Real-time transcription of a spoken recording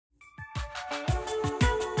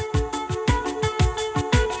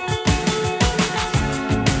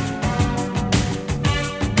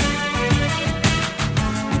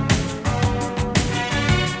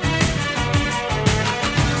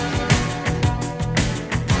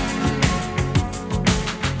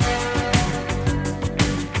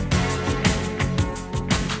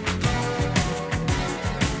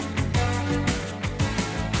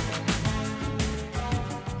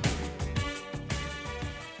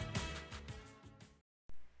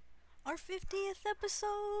our 50th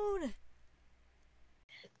episode.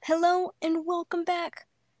 Hello and welcome back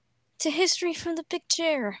to History from the Big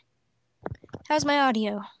Chair. How's my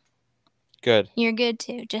audio? Good. You're good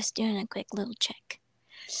too. Just doing a quick little check.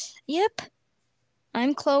 Yep.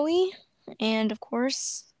 I'm Chloe, and of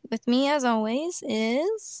course, with me as always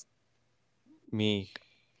is... Me,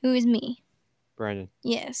 Who is me? Brandon.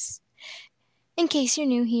 Yes. In case you're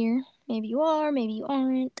new here, maybe you are, maybe you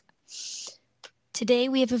aren't. Today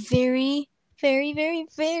we have a very, very, very,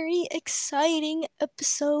 very exciting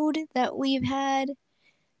episode that we've had.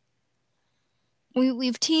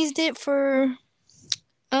 We've teased it for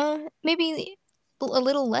maybe a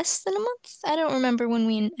little less than a month. I don't remember when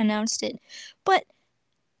we announced it, but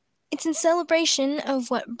it's in celebration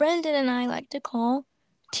of what Brendan and I like to call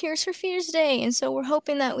Tears for Fears Day, and so we're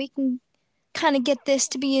hoping that we can kind of get this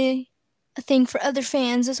to be a thing for other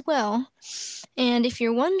fans as well. And if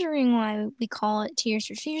you're wondering why we call it Tears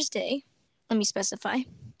for Fears Day, let me specify.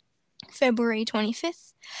 February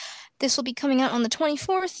 25th. This will be coming out on the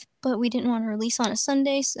 24th, but we didn't want to release on a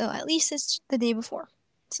Sunday, so at least it's the day before.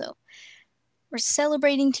 So we're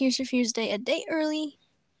celebrating Tears for Fears Day a day early,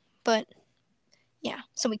 but yeah.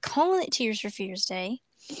 So we call it Tears for Fears Day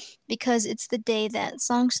because it's the day that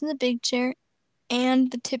Songs from the Big Chair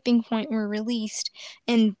and The Tipping Point were released,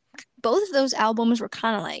 and both of those albums were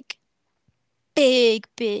kind of like big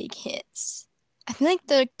hits. I feel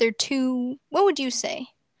like they're two. What would you say?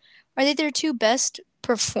 Are they their two best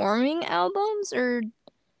performing albums, or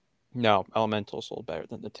No, Elemental sold better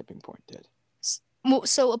than the Tipping Point did.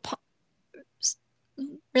 so?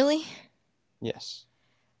 Really? Yes.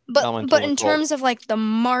 But Elemental in went gold. terms of like the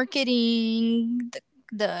marketing,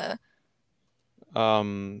 the I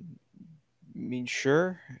mean,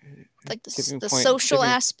 sure. like Tipping the Point. social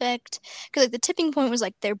aspect, because like the Tipping Point was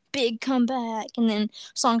like their big comeback, and then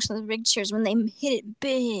Songs from the Big Chairs when they hit it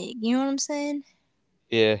big. You know what I'm saying?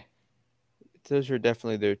 Yeah, those are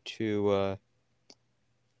definitely their two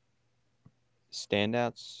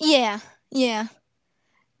standouts. Yeah,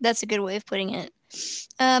 that's a good way of putting it.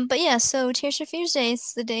 But yeah, so Tears for Fears Day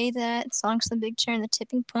is the day that Songs from the Big Chair and the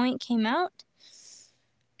Tipping Point came out.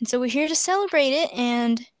 And so we're here to celebrate it,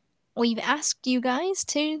 and we've asked you guys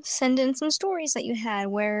to send in some stories that you had,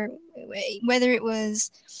 whether it was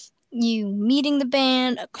you meeting the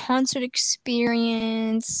band, a concert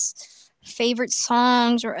experience, favorite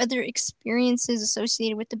songs, or other experiences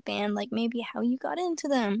associated with the band, like maybe how you got into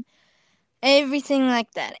them. Everything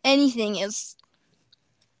like that. Anything is...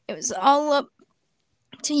 It was all up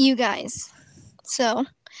to you guys. So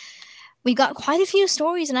we got quite a few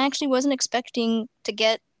stories, and I actually wasn't expecting to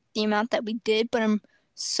get the amount that we did, but I'm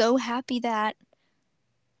so happy that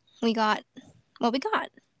we got what we got.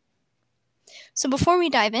 So before we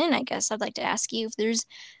dive in, I guess I'd like to ask you if there's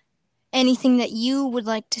anything that you would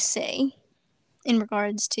like to say in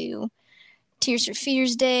regards to Tears for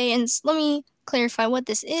Fears Day. And let me clarify what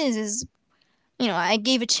this is, I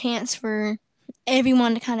gave a chance for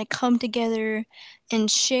everyone to kind of come together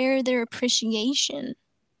and share their appreciation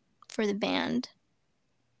for the band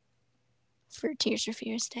for Tears for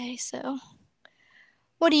Fears Day. So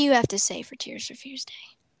what do you have to say for Tears for Fears Day?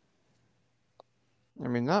 I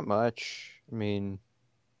mean, not much. I mean,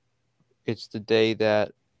 it's the day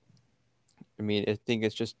that. I mean, I think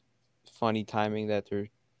it's just funny timing that they're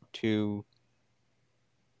two.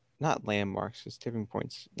 Not landmarks, because Tipping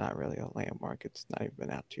Point's not really a landmark. It's not even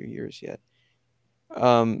been out 2 years yet.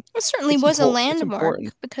 It certainly It's was a important. It's landmark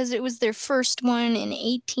important. because it was their first one in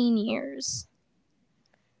 18 years.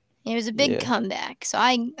 It was a big Yeah. comeback, so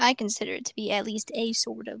I consider it to be at least a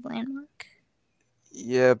sort of landmark.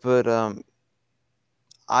 Yeah, but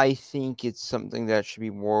I think it's something that should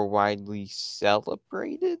be more widely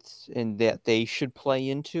celebrated and that they should play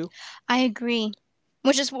into. I agree,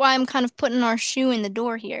 which is why I'm kind of putting our shoe in the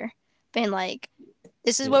door here, being like,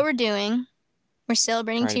 this is what Yeah, we're doing. We're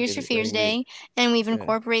celebrating trying to Tears be for the Fears ringleader. Day, and we've Yeah,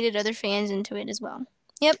 incorporated other fans into it as well.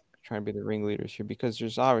 Yep. trying to be the ringleaders here because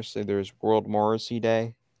there's World Morrissey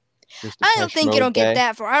Day, there's I don't Depeche think it'll Mode get Day.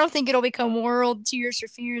 that far. I don't think it'll become World Tears for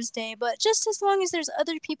Fears Day, but just as long as there's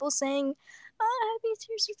other people saying, Happy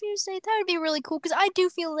Tears for Fears Day, that would be really cool. Because I do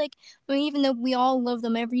feel like, even though we all love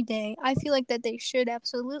them every day, I feel like that they should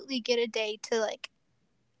absolutely get a day to, like,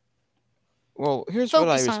 Well, here's what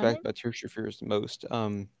I focus on it. respect about Tears for Fears the most.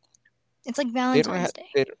 It's like They don't have Valentine's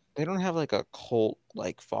Day. they don't have like a cult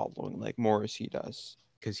like following like Morrissey does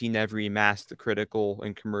because he never amassed the critical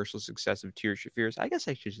and commercial success of Tears for Fears. I guess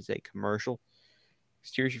I should just say commercial.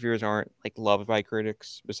 Tears for Fears aren't like loved by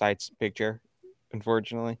critics besides Picture,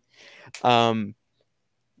 unfortunately. Um,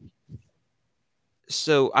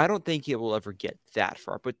 So I don't think it will ever get that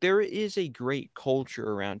far, but there is a great culture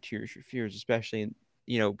around Tears for Fears, especially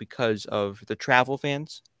in, because of the travel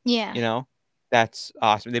fans. Yeah. You know, that's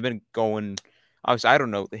awesome. They've been going. Obviously, I don't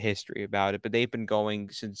know the history about it, but they've been going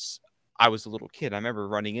since I was a little kid. I remember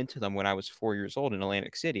running into them when I was 4 years old in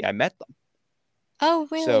Atlantic City. I met them. Oh,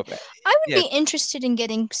 really? So I would yeah, be interested in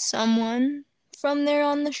getting someone from there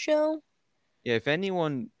on the show. yeah. If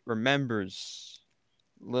anyone remembers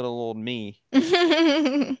little old me,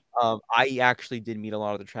 I actually did meet a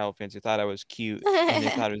lot of the travel fans. They thought I was cute, and they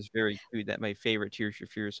thought it was very cute that my favorite Tears for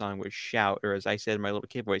Fears song was "Shout," or as I said in my little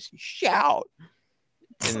kid voice, "Shout."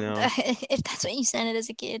 You know, If that's what you sounded as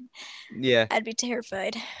a kid, yeah, I'd be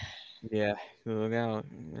terrified. yeah. Look out.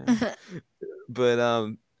 Yeah. But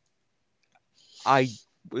I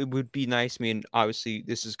it would be nice. I mean, obviously,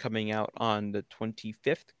 this is coming out on the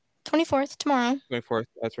 25th, 24th, tomorrow. 24th.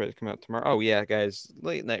 That's right. It's coming out tomorrow. Oh yeah, guys,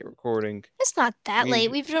 late night recording. It's not that We late.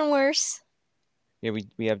 usually, We've done worse. yeah,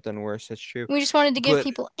 we have done worse. That's true. We just wanted to give But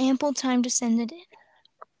people ample time to send it in.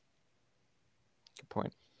 good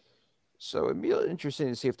point. So it'd be interesting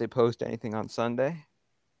to see if they post anything on Sunday.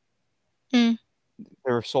 Mm.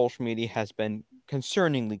 Their social media has been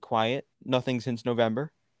concerningly quiet. Nothing since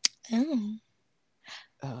November. Oh.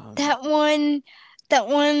 Um, That one,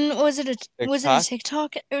 was it a TikTok,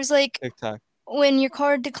 TikTok? It was like TikTok, when your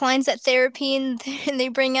card declines at therapy and, and they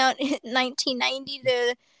bring out 1990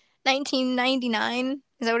 to 1999.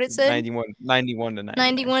 Is that what it said? 91 to 99.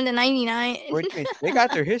 91 to 99. Which means they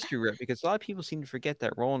got their history right because a lot of people seem to forget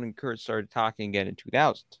that Roland and Kurt started talking again in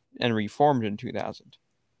 2000 and reformed in 2000.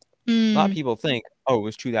 A lot of Hmm. people think, oh, it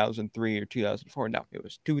was 2003 or 2004. No, it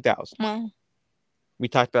was 2000. Well, We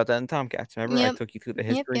talked about that in Tomcats. Remember? I yep, took you through the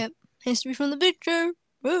yep, history. yep. History from the picture.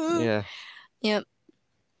 Woo. Yeah. Yep.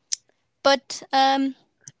 But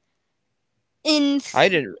in I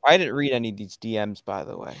didn't read any of these DMs by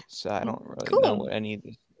the way, so I don't really know cool. what any of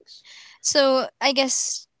these things. So I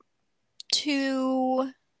guess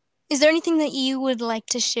to is there anything that you would like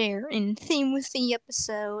to share in theme with the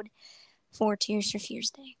episode for Tears for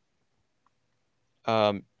Fears Day?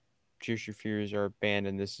 Um, Tears for Fears are banned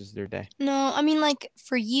and this is their day. No, I mean like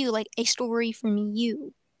for you, like a story from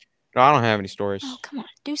you. No, I don't have any Oh, stories. come on.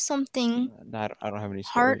 Do something. I don't have any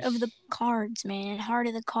Heart of the stories. cards, man. Heart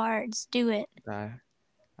of the cards. Do it. I don't really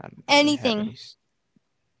have Anything.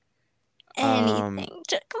 any. Um, Anything.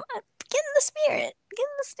 Just, come on. Get in the spirit. Get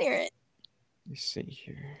in the spirit. let's see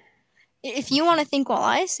here. If you want to think while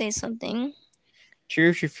I say something.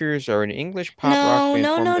 Tears for Fears are an English pop rock No, band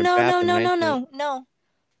no, formed no, in no, Bath no, in no, no, 19. no, no.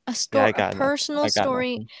 Yeah, I A got nothing. personal I got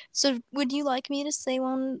story. nothing. So, would you like me to say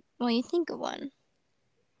one while you think of one?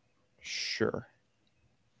 Sure.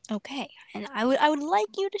 Okay, and I would like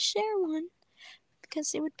you to share one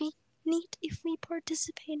because it would be neat if we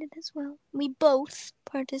participated as well. We both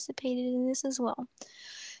participated in this as well.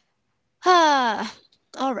 Ah,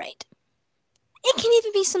 all right. It can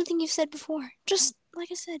even be something you've said before. Just like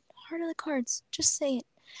I said, heart of the cards. Just say it.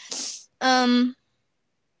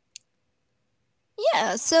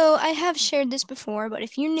 Yeah. So I have shared this before, but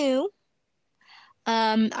if you're new,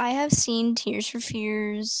 I have seen Tears for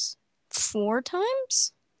Fears 4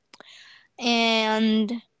 times,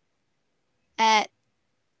 and at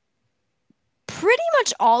pretty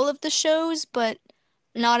much all of the shows, but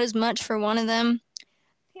not as much for one of them.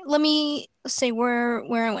 Let me say where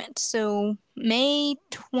I went. So May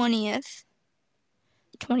 20th,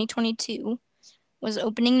 2022 was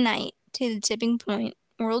opening night to the Tipping Point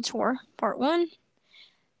World Tour Part 1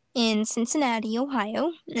 in Cincinnati,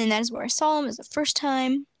 Ohio, and that is where I saw him. It was the first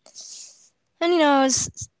time. And I was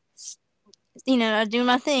doing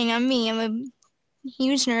my thing. I'm me. I'm a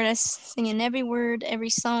huge nerd. I was singing every word, every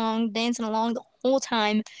song, dancing along the whole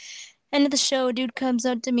time. End of the show, a dude comes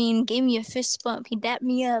up to me and gave me a fist bump. He dapped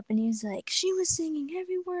me up and he was like, "She was singing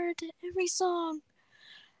every word to every song.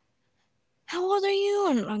 How old are you?"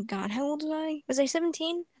 And oh god, how old was I? Was I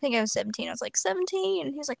 17? I think I was 17. I was like 17,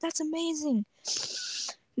 and he was like, "That's amazing."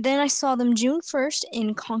 Then I saw them June 1st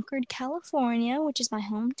in Concord, California, which is my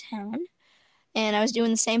hometown. And I was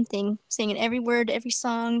doing the same thing, singing every word, every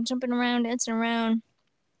song, jumping around, dancing around.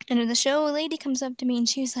 And in the show, a lady comes up to me and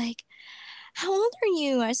she was like, "How old are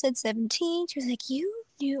you?" I said 17. She was like, "You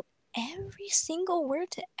knew every single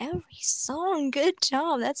word to every song. Good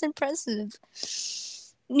job. That's impressive."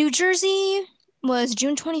 New Jersey was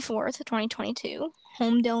June 24th, 2022.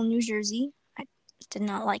 Homedale, New Jersey. I did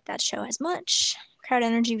not like that show as much. Crowd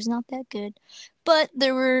energy was not that good. But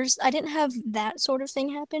I didn't have that sort of thing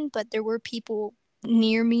happen, but there were people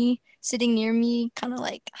near me, sitting near me, kind of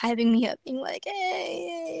like hyping me up, being like,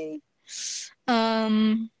 "Hey,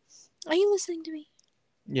 hey." Are you listening to me?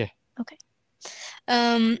 Yeah. Okay.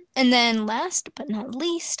 And then last but not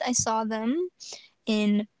least, I saw them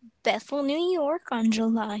in Bethel, New York on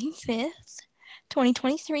July 5th,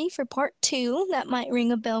 2023 for part two. That might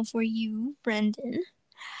ring a bell for you, Brendan.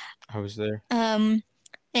 I was there. Um,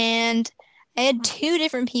 and I had two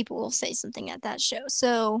different people say something at that show,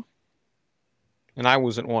 so And I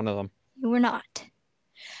wasn't one of them. you were not.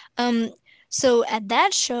 Um, so at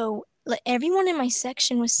that show, like everyone in my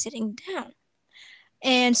section was sitting down.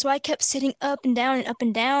 And so I kept sitting up and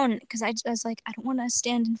down because I was like, I don't want to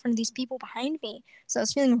stand in front of these people behind me. So I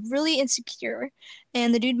was feeling really insecure.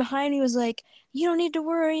 And the dude behind me was like, you don't need to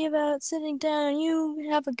worry about sitting down. You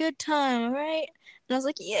have a good time, all right? And I was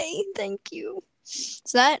like, yay, thank you.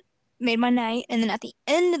 So that made my night. And then at the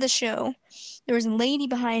end of the show, there was a lady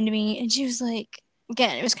behind me, and she was like,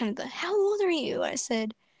 again, it was kind of the, how old are you? I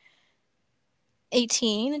said,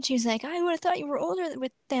 18, and she was like, I would have thought you were older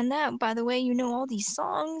than that. By the way, you know all these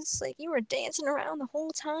songs. Like, you were dancing around the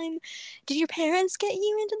whole time. Did your parents get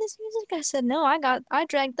you into this music? I said, no, I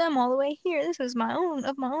dragged them all the way here. This was of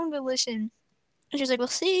my own volition. And she was like, well,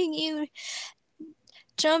 seeing you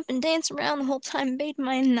jump and dance around the whole time made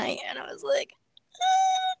my night. And I was like,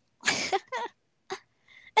 ah.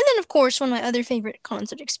 And then, of course, one of my other favorite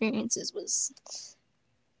concert experiences was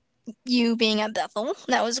you being at Bethel.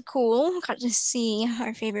 That was cool. Got to see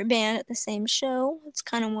our favorite band at the same show. That's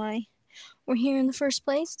kind of why we're here in the first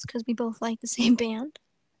place. It's because we both like the same band.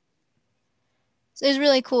 So it was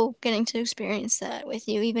really cool getting to experience that with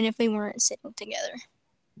you, even if we weren't sitting together.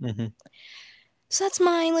 Hmm. So that's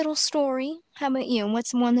my little story. How about you?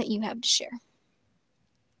 What's the one that you have to share?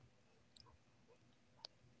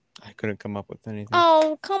 I couldn't come up with anything.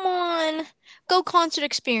 Oh, come on. Go concert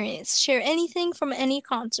experience. Share anything from any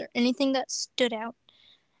concert, anything that stood out.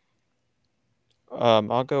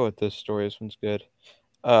 I'll go with this story. This one's good.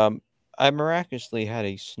 Um, I miraculously had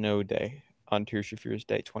a snow day on Tears for Fears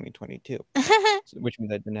Day 2022, which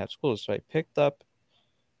means I didn't have school. So I picked up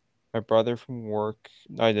my brother from work.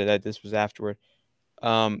 No, I did that. This was afterward.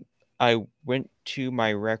 Um, I went to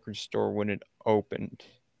my record store when it opened,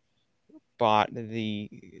 bought the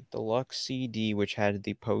deluxe CD, which had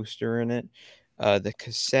the poster in it, the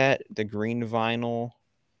cassette, the green vinyl,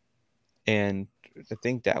 and I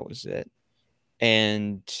think that was it.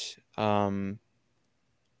 And um,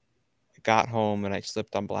 I got home and I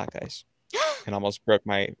slipped on black ice and almost broke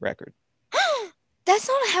my record. That's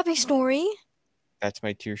not a happy story. That's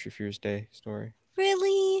my Tears for Fears Day story.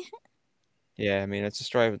 Really? Yeah, I mean, it's a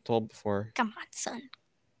story I've told before. Come on, son.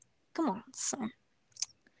 Come on, son.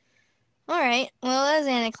 All right. Well, that was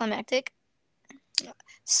anticlimactic.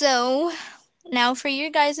 So, now for your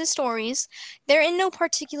guys' stories. They're in no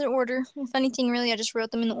particular order. If anything, really, I just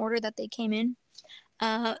wrote them in the order that they came in.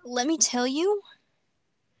 Let me tell you,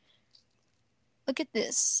 look at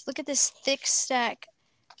this. Look at this thick stack.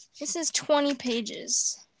 This is 20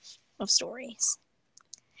 pages of stories.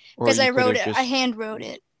 Or Because you I could wrote have it, I just hand wrote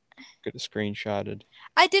it. could have screenshotted.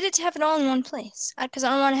 I did it to have it all in one place. Because I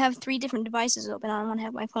don't want to have three different devices open. I don't want to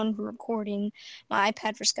have my phone for recording, my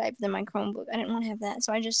iPad for Skype, then my Chromebook. I didn't want to have that.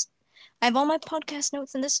 So I have all my podcast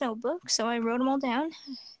notes in this notebook. So I wrote them all down.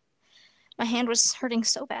 My hand was hurting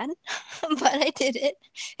so bad, but I did it.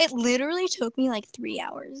 It literally took me like 3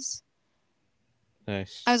 hours. I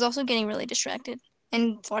Nice. was also getting really distracted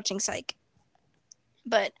and watching Psych.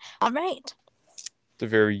 But all right. The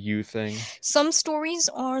very you thing. Some stories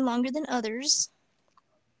are longer than others.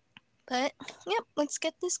 But yep, let's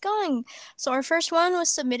get this going. So our first one was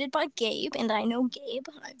submitted by Gabe, and I know Gabe.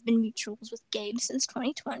 I've been mutuals with Gabe since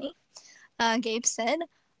 2020. Gabe said,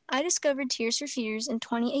 I discovered Tears for Fears in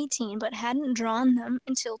 2018, but hadn't drawn them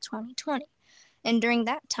until 2020. And during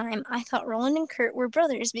that time, I thought Roland and Kurt were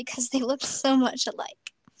brothers because they looked so much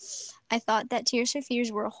alike. I thought that Tears for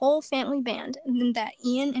Fears were a whole family band, and then that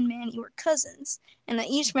Ian and Manny were cousins, and that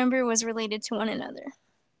each member was related to one another.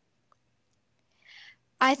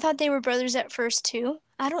 I thought they were brothers at first too.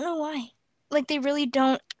 I don't know why. Like they really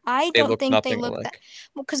don't. I They don't look think they nothing look that. alike.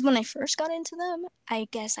 Well, because when I first got into them, I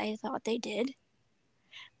guess I thought they did,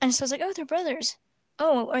 and so I was like, oh, they're brothers.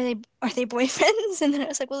 Oh, are they boyfriends? And then I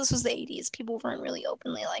was like, well, this was the 80s. People weren't really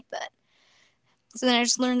openly like that. So then I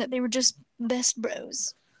just learned that they were just best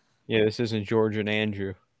bros. Yeah, this isn't George and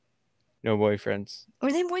Andrew. No boyfriends.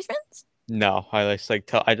 Were they boyfriends? No, I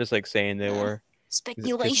just like saying they Uh, were because it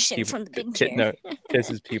pisses Speculation people from the big chair. no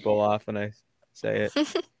pisses people off when I say it. A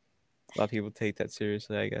lot of people take that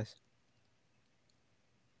seriously, I guess.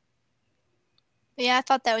 Yeah, I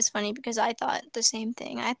thought that was funny because I thought the same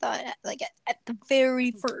thing. I thought like at the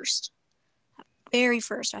very first,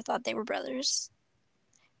 I thought they were brothers.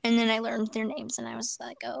 And then I learned their names and I was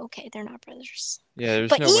like, oh, okay, they're not brothers. Yeah, there's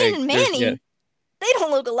But no Ian way. and There's yeah, Manny, They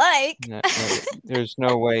don't look alike. No, no, there's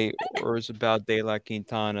no way Isabel de la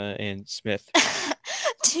Quintana and Smith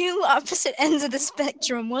Two opposite ends of the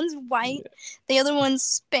spectrum. One's white, the other one's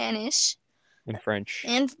Spanish in French.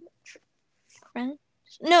 and French.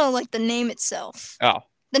 No, like the name itself. Oh,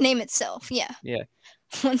 The name itself, yeah. yeah.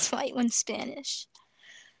 One's white, one's Spanish.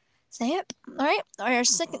 So, yep. All right. Our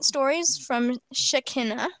second story is from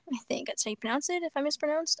Shekinah. I think that's how you pronounce it. If I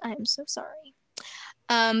mispronounced, I am so sorry.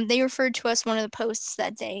 They referred to us one of the posts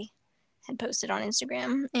that they had posted on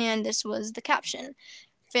Instagram, and this was the caption: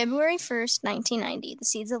 February 1st, 1990, the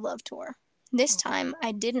Seeds of Love tour. This time,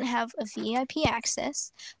 I didn't have a VIP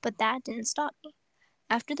access, but that didn't stop me.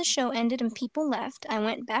 After the show ended and people left, I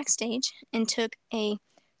went backstage and took a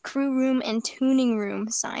crew room and tuning room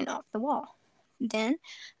sign off the wall. Then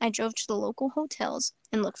I drove to the local hotels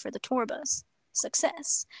and looked for the tour bus.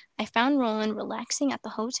 Success. I found Roland relaxing at the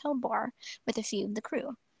hotel bar with a few of the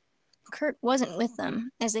crew. Kurt wasn't with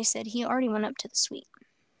them, as they said he already went up to the suite.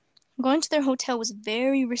 Going to their hotel was a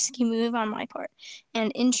very risky move on my part,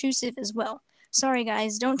 and intrusive as well. Sorry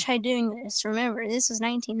guys, don't try doing this. Remember, this was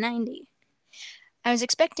 1990. I was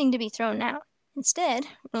expecting to be thrown out. Instead,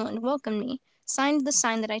 Roland welcomed me, signed the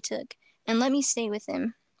sign that I took, and let me stay with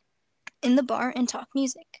him in the bar and talk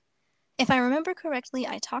music. If I remember correctly,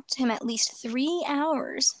 I talked to him at least 3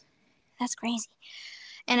 hours. That's crazy.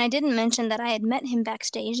 And I didn't mention that I had met him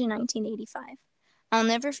backstage in 1985. I'll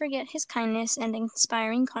never forget his kindness and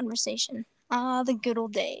inspiring conversation. Ah, the good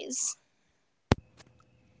old days.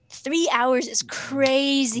 3 hours is Now,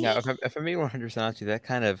 crazy. if I'm being 100% honest with you, that's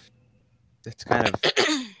kind of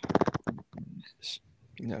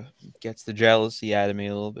you know gets the jealousy out of me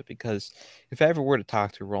a little bit because if I ever were to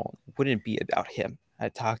talk to Roland, it wouldn't be about him. I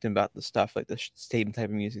talked to him about the stuff like the same type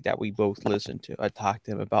of music that we both listen to. I talked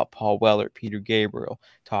to him about Paul Weller, Peter Gabriel,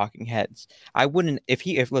 Talking Heads. I wouldn't if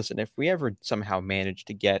we ever somehow managed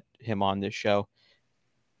to get him on this show.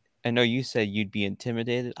 I know you said you'd be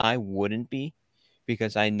intimidated. I wouldn't be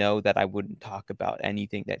because I know that I wouldn't talk about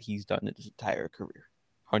anything that he's done in his entire career.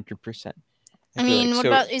 100%. I I'd be like, mean, what so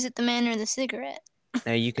about is it the man or the cigarette?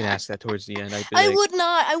 now you can ask that towards the end. I'd be I like, would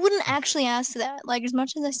not. I wouldn't actually ask that. Like, as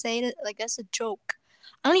much as I say it, like, that's a joke.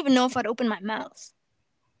 I don't even know if I'd open my mouth.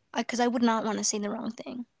 Because I would not want to say the wrong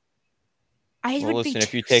thing. I well, would be listen,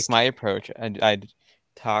 if too you take my scared. approach, I'd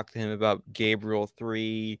talk to him about Gabriel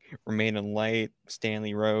 3, Remain in Light,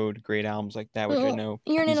 Stanley Road, great albums like that, which I Well, know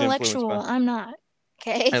you're an he's influenced intellectual. by. I'm not.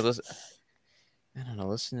 Okay? I listen, I don't know,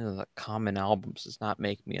 listening to the common albums does not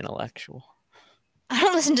make me intellectual. I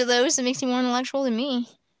don't listen to those. It makes you more intellectual than me.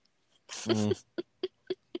 Mm.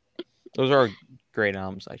 Those are great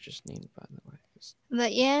albums. I just need, by the way.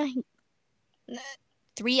 But yeah,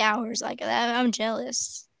 3 hours like that. I'm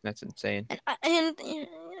jealous. That's insane. And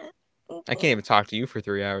I can't even talk to you for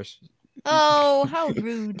 3 hours. oh, how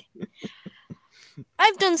rude.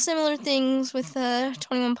 I've done similar things with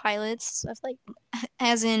 21 Pilots. I've like,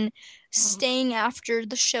 as in staying after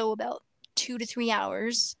the show about 2 to 3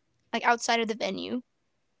 hours, like outside of the venue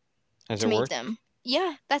Has to it meet worked? them.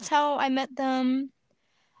 Yeah, that's how I met them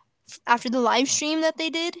after the live stream that they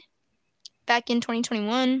did back in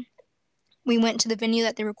 2021. We went to the venue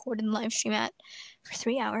that they recorded the live stream at for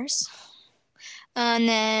 3 hours. And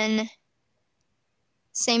then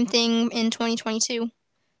same thing in 2022.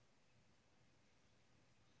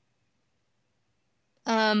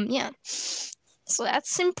 Yeah. So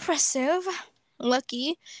that's impressive.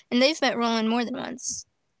 Lucky. And they've met Roland more than once.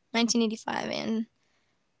 1985 and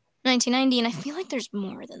 1990, and I feel like there's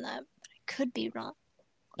more than that, but I could be wrong.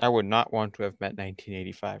 I would not want to have met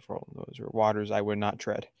 1985 for all of those or waters I would not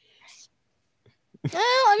tread. Well,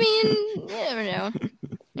 I mean, you never know.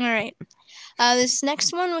 All right. This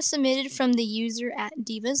next one was submitted from the user at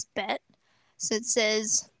Divas Bet. So it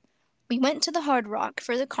says, we went to the Hard Rock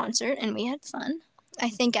for the concert and we had fun. I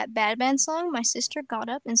think at Bad Band Song, my sister got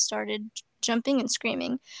up and started jumping and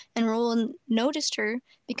screaming, and Roland noticed her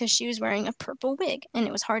because she was wearing a purple wig and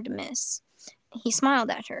it was hard to miss. He smiled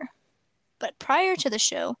at her. But prior to the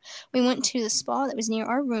show, we went to the spa that was near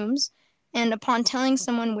our rooms, and upon telling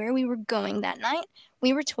someone where we were going that night,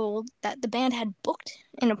 we were told that the band had booked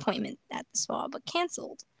an appointment at the spa but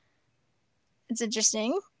canceled. It's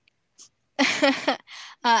interesting.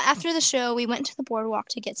 After the show, we went to the boardwalk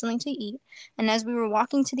to get something to eat, and as we were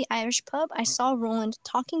walking to the Irish pub, I saw Roland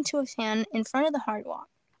talking to a fan in front of the Hard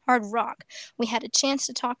Rock. We had a chance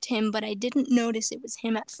to talk to him, but I didn't notice it was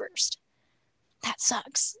him at first. That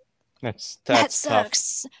sucks. That That's tough.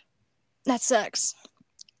 sucks. That sucks.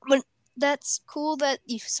 But that's cool that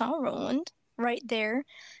you saw Roland right there,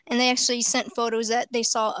 and they actually sent photos that they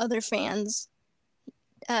saw other fans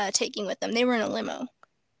taking with them. They were in a limo.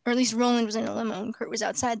 Or at least Roland was in a limo and Kurt was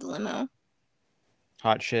outside the limo.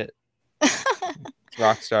 Hot shit. It's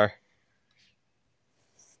Rockstar.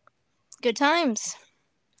 Good times.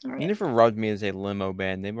 All They right. never rubbed me as a limo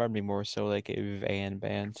band. They rubbed me more so like a van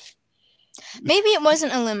band. Maybe it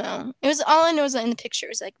wasn't a limo. It was all I know is that in the picture it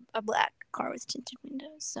was like a black car with tinted windows.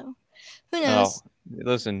 So who Oh, knows?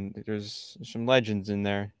 listen, there's some legends in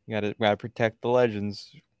there. You gotta protect the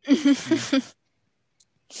legends.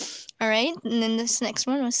 All right. And then this next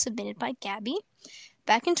one was submitted by Gabby.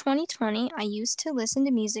 Back in 2020, I used to listen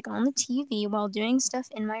to music on the TV while doing stuff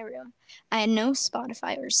in my room. I had no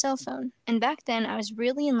Spotify or cell phone, and back then I was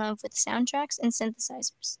really in love with soundtracks and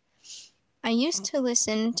synthesizers. I used to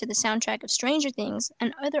listen to the soundtrack of Stranger Things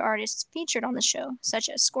and other artists featured on the show, such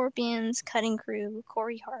as Scorpions, Cutting Crew,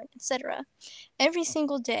 Corey Hart, etc., every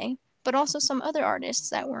single day, but also some other artists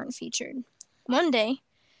that weren't featured. One day,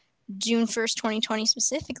 June 1st, 2020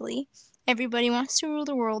 specifically, Everybody Wants to Rule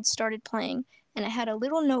the World started playing, and I had a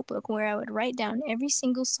little notebook where I would write down every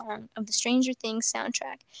single song of the Stranger Things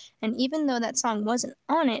soundtrack, and even though that song wasn't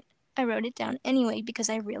on it, I wrote it down anyway because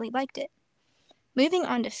I really liked it. Moving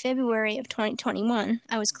on to February of 2021,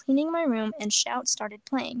 I was cleaning my room and Shout started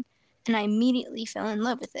playing, and I immediately fell in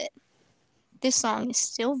love with it. This song is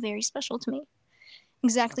still very special to me.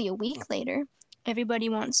 Exactly a week later, Everybody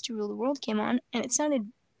Wants to Rule the World came on, and it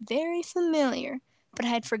sounded very familiar, but I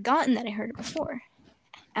had forgotten that I heard it before.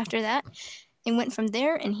 After that, it went from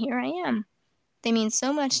there, and here I am. They mean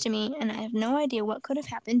so much to me, and I have no idea what could have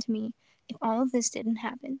happened to me if all of this didn't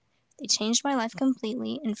happen. They changed my life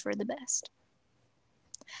completely and for the best.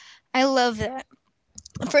 I love that.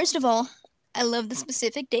 First of all, I love the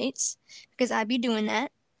specific dates because I'd be doing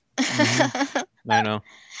that. Mm-hmm. I know.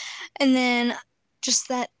 And then just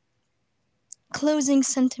that closing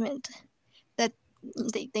sentiment that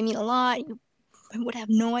they mean a lot. You would have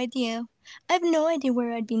no idea. I have no idea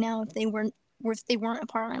where I'd be now if they weren't a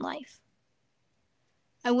part of my life.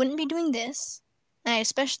 I wouldn't be doing this, and I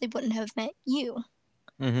especially wouldn't have met you,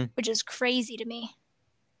 Mm-hmm. which is crazy to me.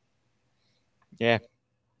 Yeah.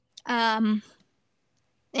 Um,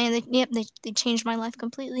 and they changed my life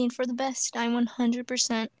completely and for the best. I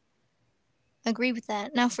 100% agree with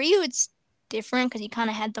that. Now, for you, it's different because you kind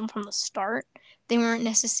of had them from the start. They weren't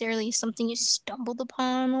necessarily something you stumbled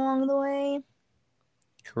upon along the way.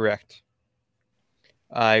 Correct.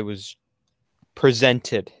 I was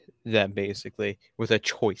presented them basically with a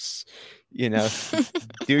choice. You know,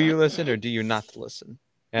 do you listen or do you not listen?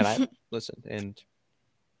 And I listened, and it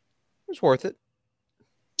was worth it.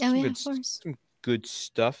 Oh yeah, of course. Some good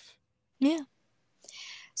stuff. Yeah.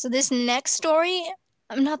 So this next story,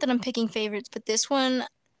 not that I'm picking favorites, but this one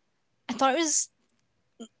I thought it was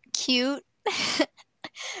cute.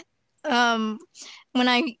 um, when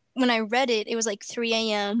I read it, it was like 3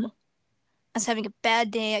 a.m. I was having a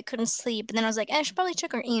bad day. I couldn't sleep, and then I was like, I should probably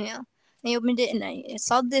check our email. I opened it and I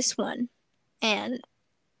saw this one, and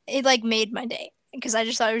it like made my day because I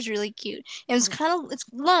just thought it was really cute. It was it's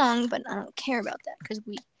long, but I don't care about that because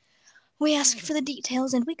we asked for the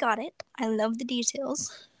details and we got it. I love the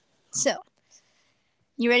details. So,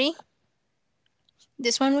 you ready?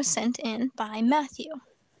 This one was sent in by Matthew.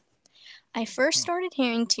 I first started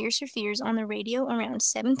hearing Tears for Fears on the radio around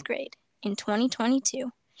 7th grade in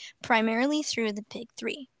 2022, primarily through the Big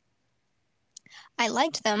Three. I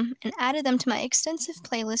liked them and added them to my extensive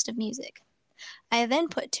playlist of music. I then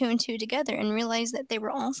put two and two together and realized that they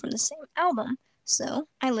were all from the same album, so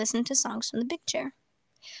I listened to songs from the Big Chair.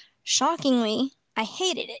 Shockingly, I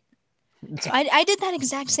hated it. So I did that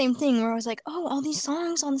exact same thing where I was like, oh, all these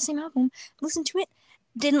songs on the same album, listen to it.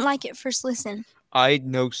 Didn't like it first listen. I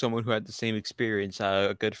know someone who had the same experience.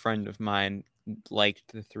 A good friend of mine liked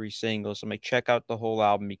the three singles. I'm like, check out the whole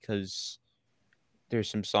album because there's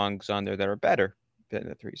some songs on there that are better than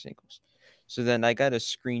the three singles. So then I got a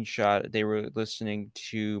screenshot. They were listening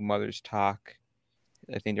to Mother's Talk.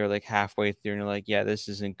 I think they're like halfway through, and they're like, "Yeah, this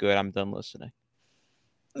isn't good. I'm done listening."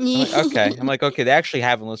 I'm like, "Okay." I'm like, "Okay." They actually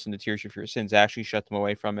haven't listened to Tears for Fears since. I actually shut them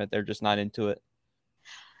away from it. They're just not into it.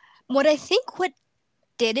 what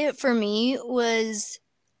did it for me was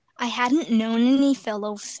I hadn't known any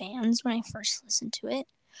fellow fans when I first listened to it,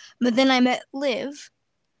 but then I met Liv,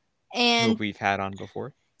 Who and we've had on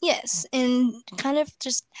before. yes, and kind of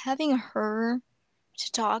just having her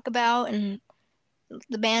to talk about and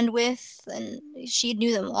the band with, and she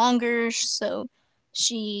knew them longer, so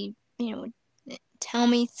she, would tell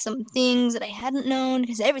me some things that I hadn't known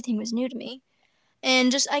because everything was new to me.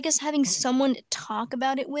 And just, I guess, having someone to talk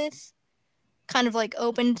about it with kind of like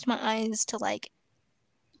opened my eyes to, like,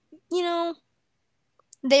 you know,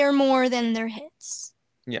 they're more than their hits,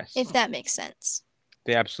 Yes. if that makes sense.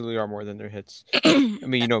 They absolutely are more than their hits. I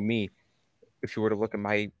mean, you know me. If you were to look at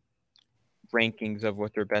my rankings of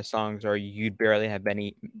what their best songs are, you'd barely have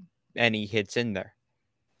any hits in there.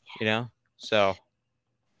 You know, so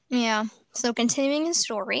Yeah. So continuing his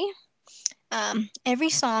story, every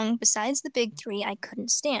song besides the big three I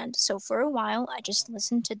couldn't stand. So for a while, I just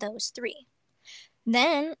listened to those three.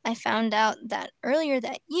 Then I found out that earlier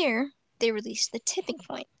that year they released The Tipping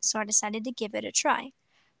Point, so I decided to give it a try.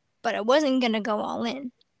 But I wasn't gonna go all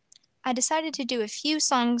in. I decided to do a few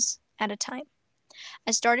songs at a time.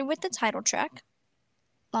 I started with the title track,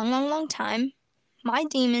 Long, Long, Long Time, My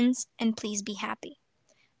Demons, and Please Be Happy.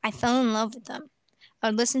 I fell in love with them. I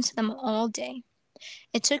would listen to them all day.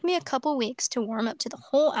 It took me a couple weeks to warm up to the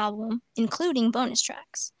whole album, including bonus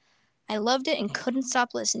tracks. I loved it and couldn't stop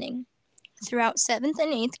listening. Throughout 7th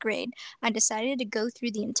and 8th grade, I decided to go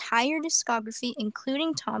through the entire discography,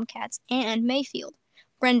 including Tomcats and Mayfield.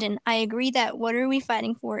 Brendan, I agree that What Are We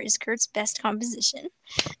Fighting For is Kurt's best composition.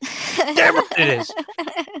 damn right it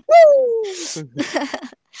is. Woo!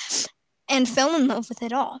 And fell in love with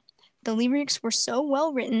it all. The lyrics were so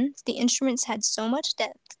well written, the instruments had so much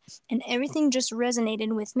depth, and everything just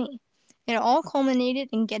resonated with me. It all culminated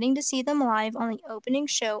in getting to see them live on the opening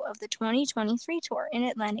show of the 2023 tour in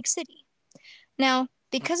Atlantic City. Now,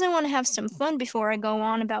 because I want to have some fun before I go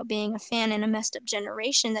on about being a fan in a messed up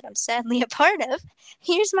generation that I'm sadly a part of,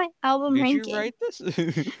 here's my album Did you ranking. write this? This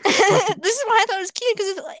is why I thought it was cute because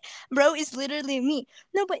it's like, bro, it's literally me.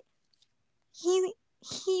 No, but he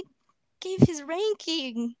gave his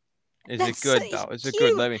ranking. Is it That's so good though? Is it good?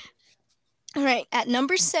 cute. Let me. All right, at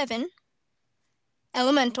number 7,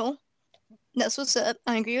 Elemental. That's what's up.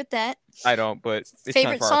 I agree with that. I don't, but it's not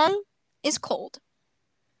Favorite far from song is Cold.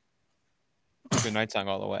 Good Night Song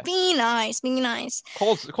all the way. Be nice, be nice.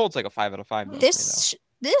 Cold's like a 5 out of 5 though for me though.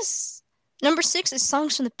 This number 6 is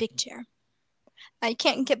Songs from the Big Chair. I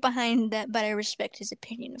can't get behind that, but I respect his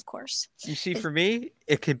opinion, of course. You see, for me,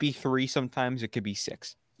 it could be 3 sometimes. It could be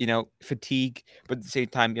 6. You know, fatigue, but at the same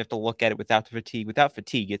time, you have to look at it without the fatigue. Without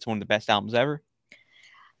fatigue, it's one of the best albums ever.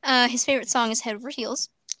 His favorite song is Head Over Heels.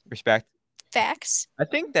 Respect. Facts. I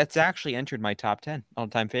think that's actually entered my top 10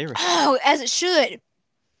 all-time favorites. Oh, as it should.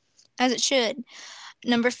 As it should.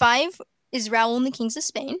 Number 5 is Raoul and the Kings of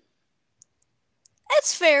Spain.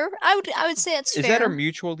 That's fair. I would say that's Is that our fair.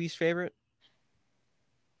 mutual least favorite?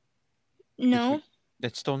 If No. we,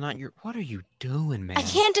 that's still not your. What are you doing, I man?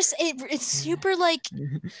 can't just. It's super like.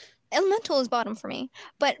 Elemental is bottom for me.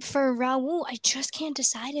 But for Raoul, I just can't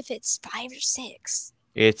decide if it's 5 or 6.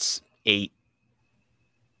 It's 8.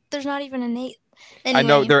 There's not even an 8. I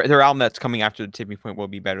know Anyway, their album that's coming after the tipping point will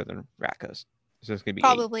be better than Raka's. So it's gonna be 8.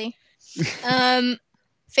 probably.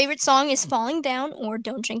 Favorite song is Falling Down or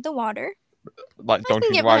Don't Drink the Water. Like, I Don't can Drink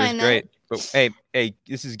the get Water is behind that. great. But hey,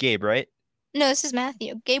 this is Gabe, right? No, this is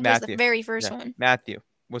Matthew. Gabe was the Matthew. very first Yeah, one. Matthew.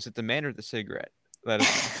 Was it the man or the cigarette? Let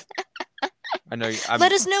us know. I know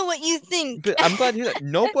Let us know what you think. but I'm glad to hear that.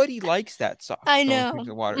 Nobody likes that song. I Don't know. Drink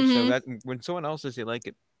the Water. So Mm-hmm. that when someone else says they like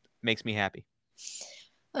it, makes me happy.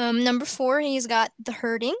 Number 4, he's got The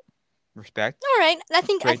Hurting. Respect. All right, I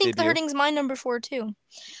think The Debut. Hurting's my number 4 too.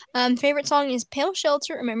 Favorite song is Pale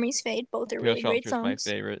Shelter or Memories Fade. Both are Pale really great Shelter is my songs.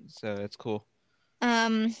 favorite, so that's cool.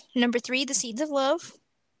 Number 3, The Seeds of Love.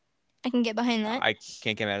 I can get behind that. I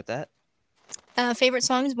can't get mad at that. Favorite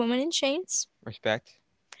song is Woman in Chains. Respect.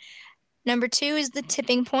 Number 2 is The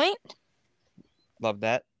Tipping Point. Love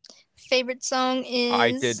that. Favorite song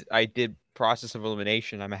is. I did Process of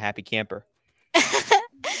Elimination. I'm a happy camper.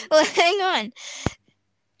 Well, hang on.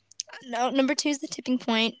 No, number 2 is The Tipping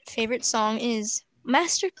Point. Favorite song is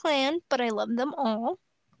Master Plan, but I love them all.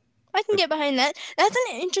 I can get behind that. That's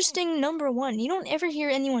an interesting number 1. You don't ever hear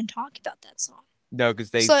anyone talk about that song. No,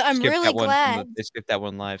 because they So I'm skipped really that one glad. they skipped that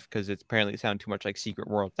one live because it apparently sounded too much like Secret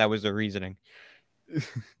World. That was their reasoning.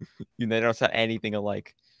 They don't sound anything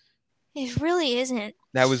alike. It really isn't.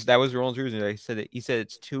 That was Roland's reason. He said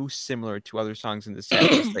it's too similar to other songs in the set,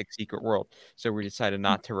 just like Secret World. So we decided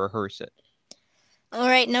not to rehearse it. All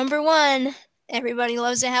right, number 1. Everybody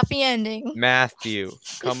loves a happy ending. Matthew,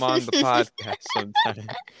 come on the podcast sometime.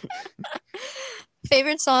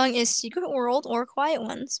 Favorite song is Secret World or Quiet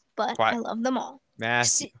Ones, but I Quiet. love them all.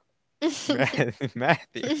 Matthew.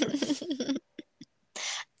 Matthew.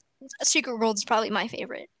 Secret World is probably my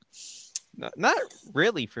favorite. Not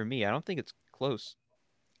really for me. I don't think it's close.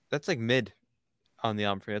 That's like mid on the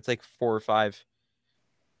album for me. It's like 4 or 5.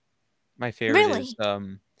 My favorite Really? is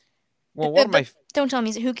well, one of my don't tell me,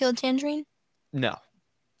 is it Who Killed Tangerine? no.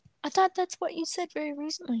 I thought that's what you said very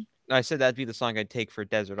recently. I said that'd be the song I'd take for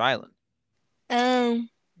Desert Island. Oh.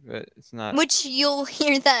 but it's not. Which you'll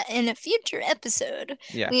hear that in a future episode.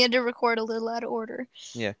 Yeah, We had to record a little out of order.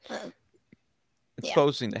 yeah. Uh, yeah.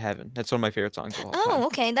 Exposing to Heaven. That's one of my favorite songs of all Oh, time.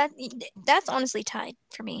 okay. That's honestly tied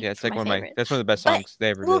for me Yeah, it's for like my one of my. favorite. That's one of the best But songs they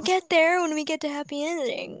ever we'll did. get there when we get to happy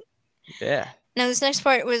ending. Yeah. Now this next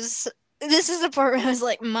part was this is the part where I was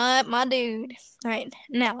like, my dude. All right,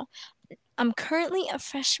 now I'm currently a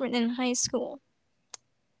freshman in high school.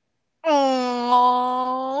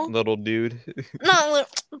 Oh, Little dude. not little.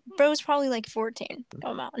 Bro's probably like 14.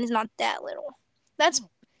 Come on, he's not that little. That's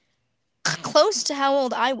close to how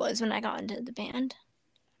old I was when I got into the band.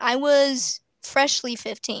 I was freshly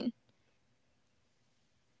 15.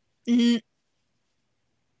 Mm,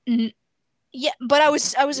 mm, yeah, but I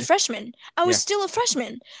was a Yeah. freshman. I was Yeah. still a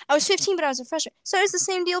freshman. I was 15, but I was a freshman. So it's the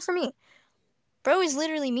same deal for me. Bro is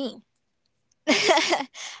literally me.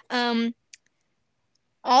 um,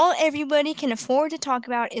 all everybody can afford to talk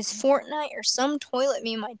about is Fortnite or some toilet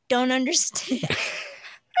meme I don't understand.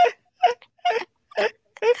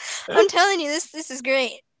 I'm telling you, this is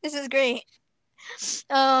great. This is great.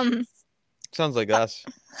 Um, Sounds like us.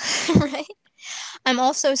 right? I'm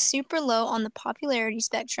also super low on the popularity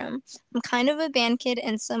spectrum. I'm kind of a band kid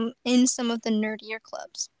and some of the nerdier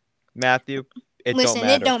clubs. Matthew, it don't Listen, it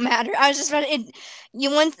matter. don't matter. I was just about to, it.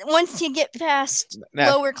 You once you get past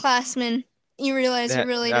Math, lower classmen, you realize it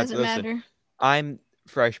really Matthew, doesn't listen. matter. I'm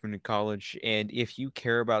freshman in college, and if you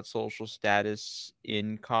care about social status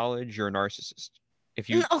in college, you're a narcissist. If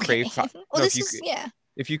you Okay. crave Well, no, this is yeah.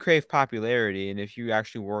 if you crave popularity, and if you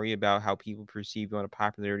actually worry about how people perceive you on a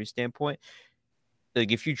popularity standpoint,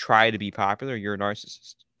 like if you try to be popular, you're a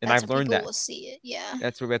narcissist. And That's I've how learned people that. will see it. Yeah.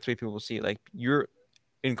 That's the way people see it. Like you're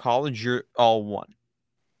in college, you're all one,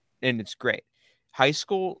 and it's great. High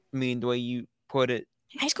school, I mean, the way you put it,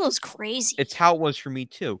 High school is crazy. it's how it was for me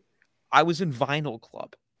too. I was in vinyl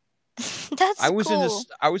club. That's cool.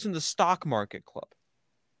 I was in the stock market club.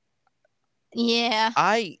 Yeah.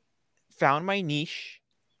 I found my niche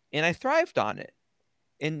and I thrived on it.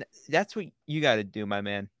 And that's what you got to do, my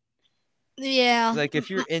man. Yeah. Like if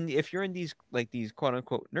you're in these like these quote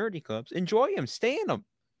unquote nerdy clubs, enjoy them, stay in them.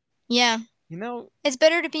 Yeah. You know, It's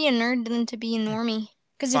better to be a nerd than to be a normie.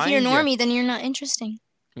 Because if you're a find you, normie, then you're not interesting.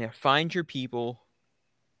 yeah, find your people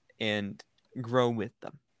and grow with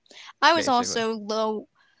them, I was basically. also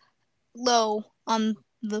low on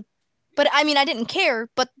the, but I mean, I didn't care.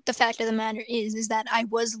 But the fact of the matter is that I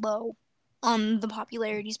was low on the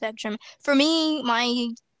popularity spectrum. For me, my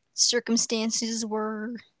circumstances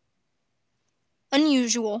were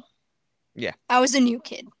unusual. Yeah. I was a new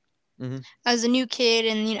kid. Hmm. I was a new kid,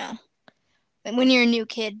 and when you're a new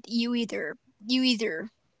kid, you either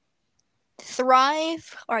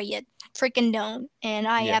thrive or you freaking don't. And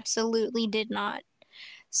I Yeah. absolutely did not.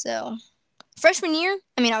 So, freshman year,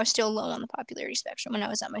 I mean, I was still low on the popularity spectrum when I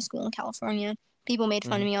was at my school in California. People made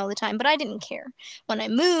fun Hmm. of me all the time, but I didn't care. When I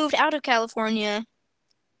moved out of California,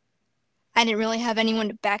 I didn't really have anyone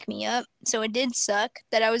to back me up. So it did suck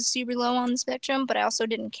that I was super low on the spectrum, but I also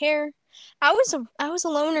didn't care. I was a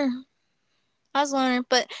loner. I was a loner,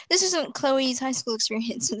 but this isn't Chloe's high school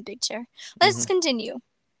experience in the big chair. Let's Hmm. continue.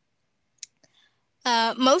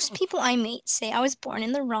 Most people I meet say I was born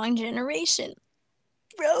in the wrong generation.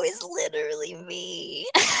 Bro is literally me.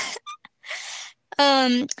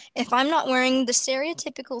 Um, if I'm not wearing the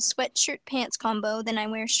stereotypical sweatshirt pants combo, then I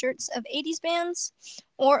wear shirts of 80s bands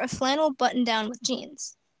or a flannel button down with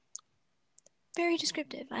jeans. Very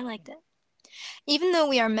descriptive. I like that. Even though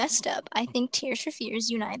we are messed up, I think Tears for Fears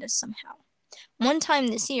unite us somehow. One time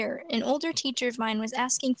this year, an older teacher of mine was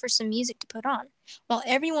asking for some music to put on. While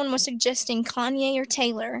everyone was suggesting Kanye or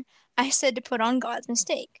Taylor, I said to put on God's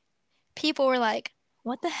Mistake. People were like,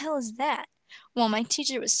 "What the hell is that?" While my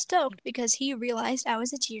teacher was stoked because he realized I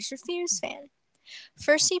was a Tears for Fears fan.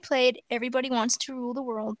 First, he played Everybody Wants to Rule the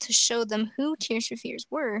World to show them who Tears for Fears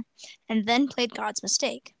were, and then played God's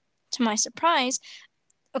Mistake. To my surprise,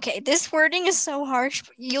 okay, this wording is so harsh,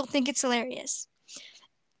 but you'll think it's hilarious.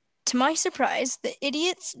 To my surprise, the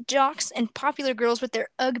idiots, jocks, and popular girls with their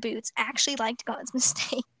Ugg boots actually liked God's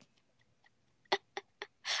Mistake.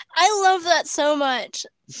 I love that so much.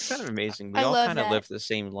 It's kind of amazing. We I all love kind of that. live the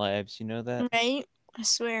same lives, you know that? Right? I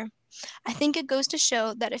swear. I think it goes to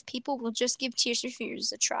show that if people will just give Tears for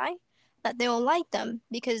Fears a try, that they will like them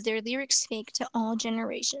because their lyrics speak to all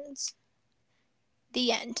generations.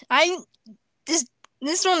 The end. This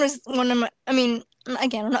this one was one of my. I mean,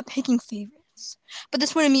 again, I'm not picking favorites, but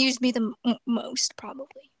this one amused me the most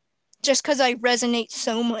probably, just because I resonate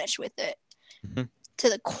so much with it Mhm. to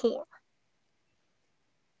the core.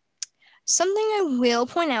 Something I will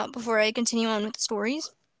point out before I continue on with the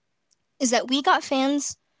stories is that we got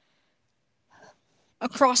fans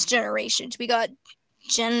across generations. We got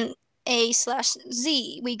Gen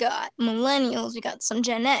A/Z, we got millennials, we got some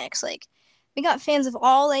Gen X. Like, we got fans of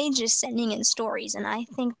all ages sending in stories, and I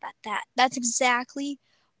think that's exactly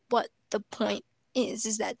what the point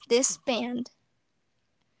is that this band,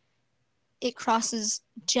 it crosses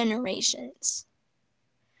generations.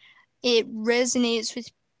 It resonates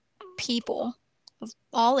with people of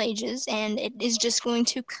all ages, and it is just going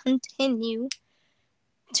to continue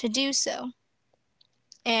to do so.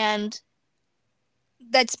 And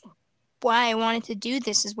that's why I wanted to do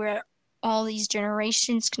this, is where all these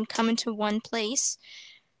generations can come into one place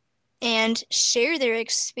and share their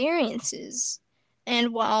experiences.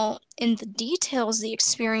 And while in the details the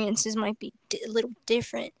experiences might be a little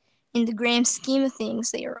different, in the grand scheme of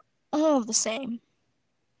things, they are all the same.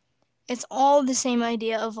 It's all the same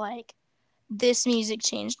idea of like, this music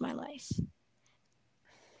changed my life.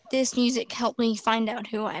 This music helped me find out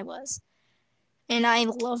who I was. And I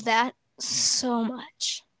love that so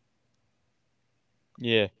much.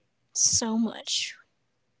 Yeah. So much.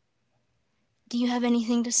 Do you have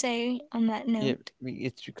anything to say on that Yeah, note? I mean,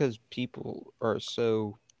 it's because people are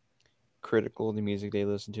so critical of the music they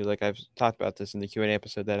listen to. Like I've talked about this in the Q&A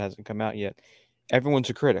episode that hasn't come out yet. Everyone's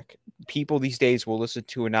a critic. People these days will listen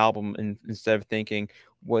to an album and instead of thinking,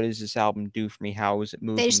 "What does this album do for me? How is it They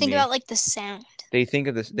just moving think me?" about like the sound. They think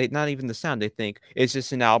of this. They not even the sound. They think, "Is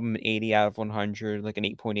this an album an 80 out of 100, like an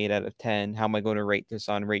 8.8 out of 10? How am I going to rate this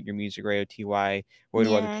on Rate Your Music Radio TY? What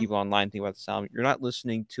do other Yeah. people online think about the sound?" You're not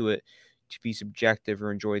listening to it to be subjective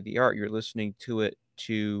or enjoy the art. You're listening to it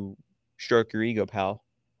to stroke your ego, pal.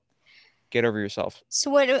 Get over yourself. So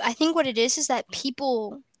what I think what it is that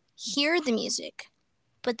people hear the music,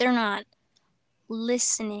 but they're not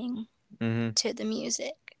listening Mm-hmm. to the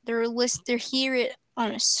music. They hear it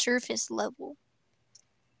on a surface level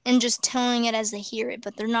and just telling it as they hear it,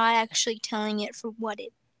 but they're not actually telling it for what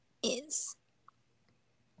it is.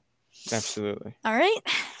 Absolutely. All right?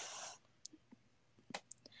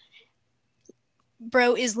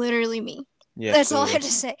 Bro is literally me. Yeah, That's all I have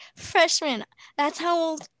absolutely. to say. Freshman. That's how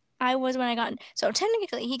old I was when I got in. So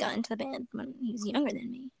technically, he got into the band when he was younger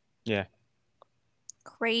than me. Yeah.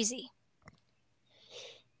 Crazy.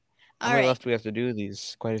 How All many right. left do we have to do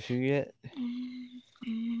these? Quite a few yet?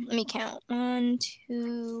 Let me count. 1,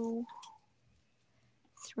 2,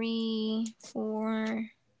 3, 4,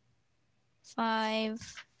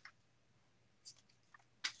 5,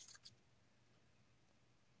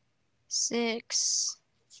 6,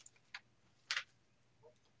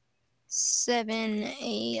 7,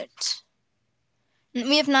 8.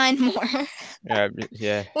 We have 9 more. Yeah,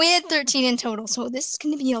 yeah, We had 13 in total, so this is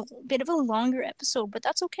going to be a bit of a longer episode, but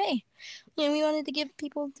that's okay. We wanted to give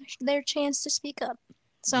people their chance to speak up.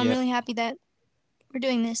 So I'm yeah. really happy that we're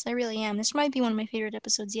doing this. I really am. This might be one of my favorite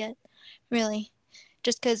episodes yet. Really.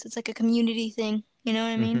 Just because it's like a community thing. You know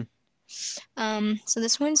what I Mm-hmm. mean? So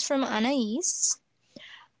this one's from Anais.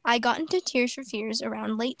 I got into Tears for Fears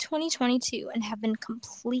around late 2022 and have been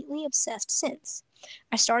completely obsessed since.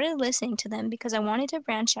 I started listening to them because I wanted to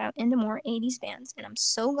branch out into more 80s bands, and I'm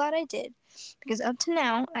so glad I did, because up to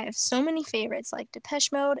now I have so many favorites like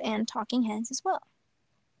Depeche Mode and Talking Heads as well.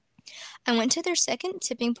 I went to their second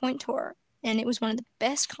Tipping Point tour, and it was one of the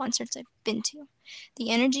best concerts I've been to.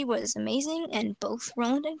 The energy was amazing, and both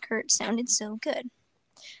Roland and Kurt sounded so good.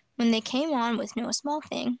 When they came on with No Small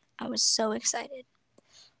Thing, I was so excited.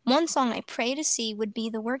 One song I pray to see would be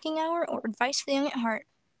The Working Hour or Advice for the Young at Heart,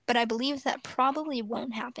 but I believe that probably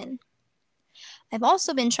won't happen. I've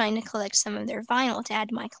also been trying to collect some of their vinyl to add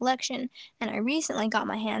to my collection, and I recently got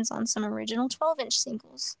my hands on some original 12-inch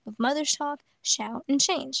singles of Mother's Talk, Shout, and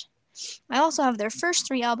Change. I also have their first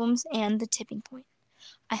 3 albums and The Tipping Point.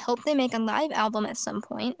 I hope they make a live album at some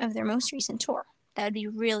point of their most recent tour. That would be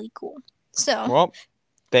really cool. So, Well,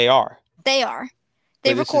 they are. they are.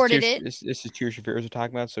 They But this is recorded Tears. it. This is Tears for Fears we're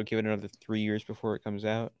talking about. So give it another 3 years before it comes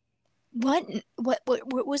out. What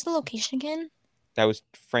was the location again? That was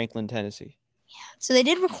Franklin, Tennessee. So they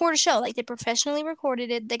did record a show, like they professionally recorded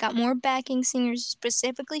it. They got more backing singers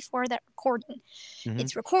specifically for that recording. Mm-hmm.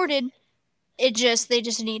 It's recorded. They just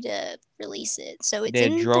need to release it. So it's They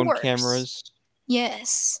had in the drone works. cameras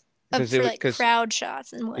Yes. Up because it for was like crowd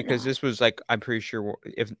shots and because whatnot. this was like I'm pretty sure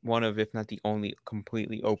if one of if not the only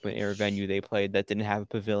completely open air venue they played that didn't have a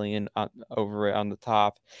pavilion over it on the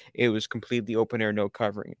top. It was completely open air, no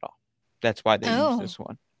covering at all. That's why they used Oh. this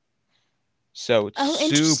one. So it's Oh,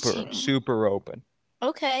 super interesting. super open.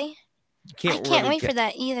 Okay. You I can't can't really wait for get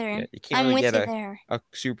that yeah, either. you can't I'm really with get you there. a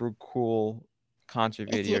super cool concert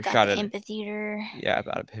If you video got shot the at it. amphitheater. Yeah,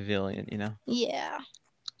 about a pavilion, Yeah.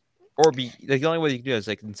 or be like the only way you can do it is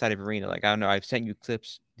like inside of arena. Like I don't know, I've sent you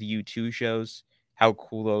clips the U2 shows how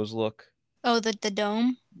cool those look. Oh, the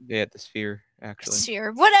dome Yeah, the sphere actually.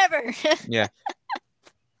 sphere, whatever. Yeah,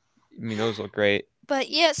 I mean those look great. But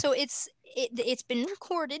yeah, so it's been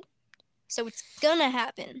recorded, so it's gonna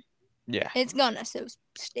happen. Yeah, It's gonna. So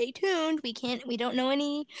stay tuned. We don't know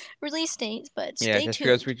any release dates, but yeah. stay Just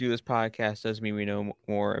because tuned. we do this podcast doesn't mean we know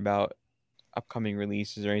more about upcoming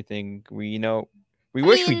releases or anything. We I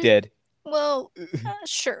wish we mean, did. well,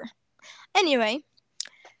 sure. Anyway,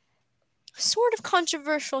 sort of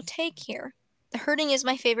controversial take here. The Hurting is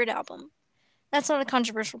my favorite album. That's not a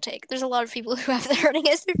controversial take. There's a lot of people who have The Hurting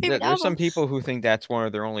as their favorite There's album. some people who think that's one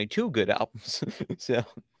of their only two good albums. So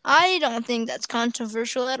I don't think that's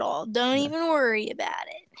controversial at all. Don't no, even worry about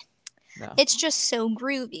it. no, It's just so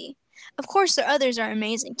groovy. Of course, the others are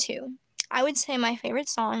amazing too. I would say my favorite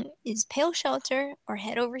song is Pale Shelter or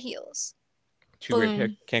Head Over Heels. two great pick.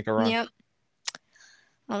 Boom. Can't go wrong. Yep.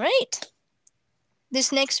 All right.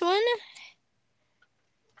 This next one,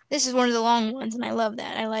 this is one of the long ones, and I love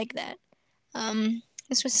that. I like that.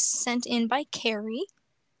 This was sent in by Carrie.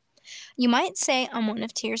 You might say I'm one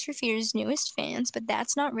of Tears for Fears' newest fans, but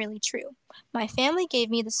that's not really true. My family gave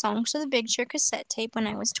me the Songs to the Big Chair cassette tape when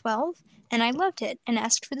I was 12, and I loved it and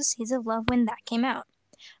asked for the Seeds of Love when that came out.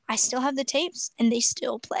 I still have the tapes, and they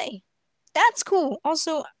still play. That's cool.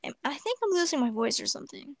 Also, I think I'm losing my voice or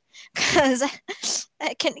something. Cause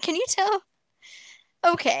can you tell?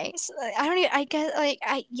 Okay, so I don't even. I guess like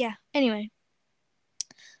I yeah. Anyway,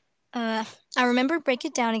 uh, I remember Break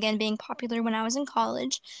It Down Again being popular when I was in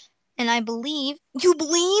college, and I believe you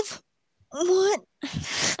believe what?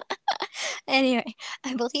 Anyway,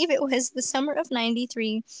 I believe it was the summer of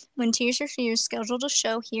 '93 when Tears for Fears scheduled a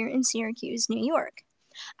show here in Syracuse, New York.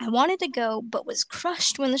 I wanted to go, but was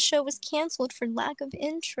crushed when the show was canceled for lack of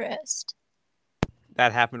interest.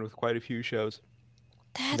 That happened with quite a few shows.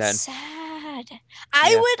 That's Then sad. yeah,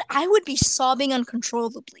 I would be sobbing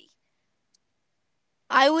uncontrollably.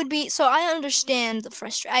 I would be so I understand the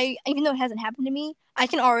frustration. I even though it hasn't happened to me, I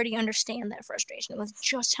can already understand that frustration with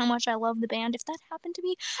just how much I love the band. If that happened to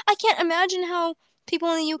me, I can't imagine how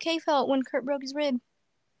people in the UK felt when Kurt broke his rib.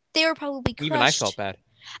 They were probably even I felt crushed. bad.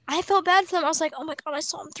 I felt bad for them. I was like, oh my god, I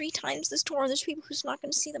saw them 3 times this tour. There's people who's not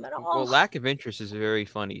going to see them at Well, all. lack of interest is a very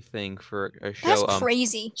funny thing for a That's show.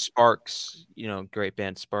 crazy. Sparks, great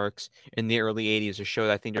band Sparks. In the early '80s, a show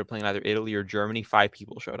that I think they were playing either Italy or Germany. 5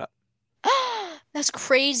 people showed up, That's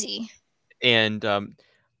crazy. and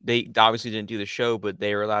they obviously didn't do the show, but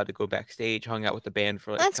they were allowed to go backstage, hung out with the band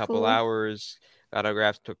for like a That's couple cool. hours, got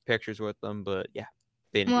autographs, took pictures with them. But yeah,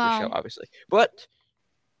 they didn't do the show, Wow. obviously. But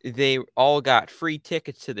they all got free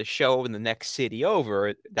tickets to the show in the next city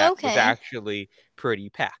over that was Okay. actually pretty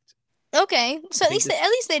packed. Okay. I So think this at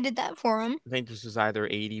least they did that for him. I think this was either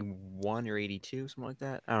 81 or 82, something like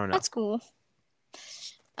that. I don't know. That's cool.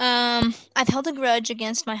 I've held a grudge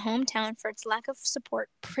against my hometown for its lack of support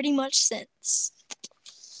pretty much since.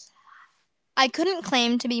 I couldn't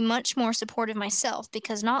claim to be much more supportive myself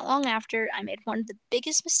because not long after I made one of the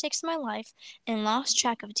biggest mistakes of my life and lost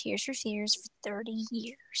track of Tears for Fears for 30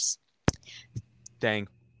 years. Dang.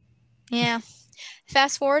 Yeah.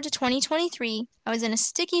 Fast forward to 2023, I was in a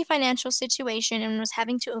sticky financial situation and was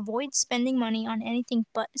having to avoid spending money on anything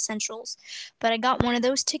but essentials. But I got one of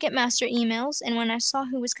those Ticketmaster emails, and when I saw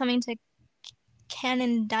who was coming to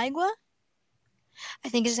Canandaigua, I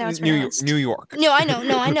think is how it's New York. New pronounced. York. No, I know,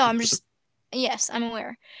 no, I know. I'm just yes, I'm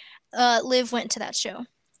aware. Liv went to that show,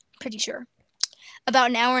 pretty sure. About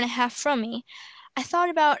an hour and a half from me, I thought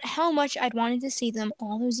about how much I'd wanted to see them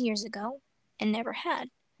all those years ago and never had.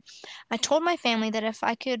 I told my family that if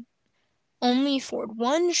I could only afford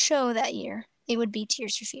one show that year, it would be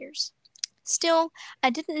Tears for Fears. Still, I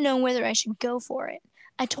didn't know whether I should go for it.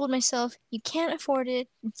 I told myself, you can't afford it,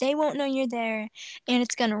 they won't know you're there, and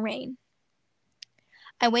it's gonna rain.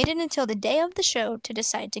 I waited until the day of the show to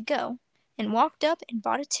decide to go, and walked up and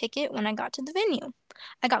bought a ticket when I got to the venue.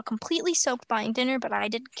 I got completely soaked buying dinner, but I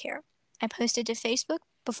didn't care. I posted to Facebook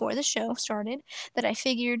before the show started that I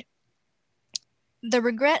figured the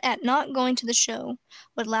regret at not going to the show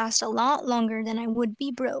would last a lot longer than I would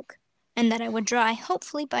be broke, and that I would dry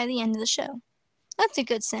hopefully by the end of the show. That's a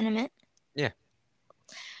good sentiment. Yeah.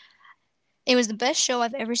 It was the best show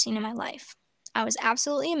I've ever seen in my life. I was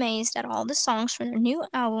absolutely amazed at all the songs from their new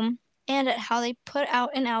album and at how they put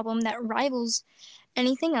out an album that rivals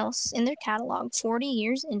anything else in their catalog 40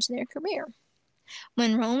 years into their career.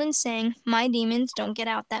 When Roland sang My Demons Don't Get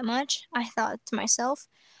Out That Much, I thought to myself,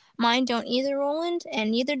 mine don't either, Roland,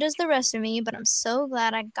 and neither does the rest of me, but I'm so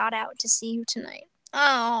glad I got out to see you tonight.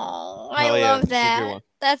 Oh, I Hell yeah, love that's a good that. one.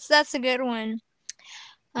 That's a good one. It's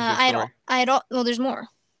a good story. I don't. Well, there's more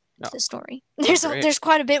No. to the story. Oh, great. There's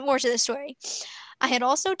quite a bit more to the story. I had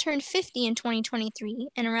also turned 50 in 2023,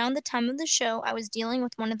 and around the time of the show, I was dealing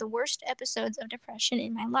with one of the worst episodes of depression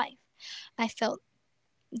in my life. I felt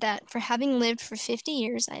that for having lived for 50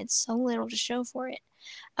 years, I had so little to show for it.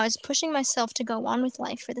 I was pushing myself to go on with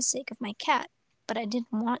life for the sake of my cat, but I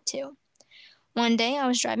didn't want to. One day, I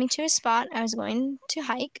was driving to a spot I was going to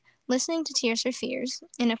hike, listening to Tears for Fears,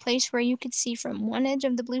 in a place where you could see from one edge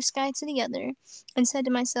of the blue sky to the other, and said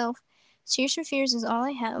to myself, Tears for Fears is all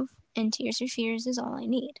I have, and Tears for Fears is all I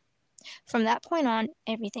need. From that point on,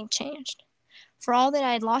 everything changed. For all that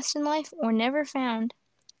I had lost in life or never found,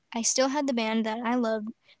 I still had the band that I loved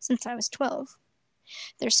since I was 12.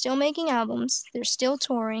 They're still making albums, they're still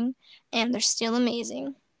touring, and they're still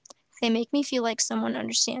amazing. They make me feel like someone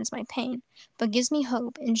understands my pain, but gives me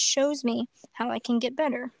hope and shows me how I can get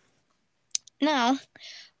better. Now,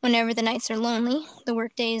 whenever the nights are lonely, the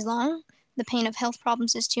workday is long, the pain of health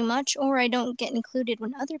problems is too much, or I don't get included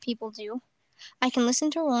when other people do, I can listen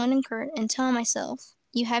to Roland and Kurt and tell myself,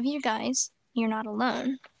 you have your guys, you're not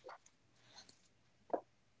alone.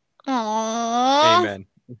 Aww. Amen.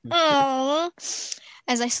 Aww.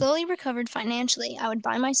 As I slowly recovered financially, I would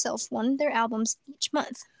buy myself one of their albums each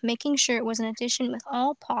month, making sure it was an edition with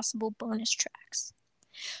all possible bonus tracks.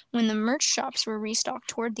 When the merch shops were restocked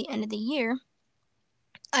toward the end of the year,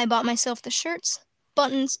 I bought myself the shirts,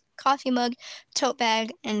 buttons, coffee mug, tote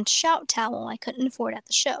bag, and shout towel I couldn't afford at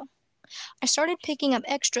the show. I started picking up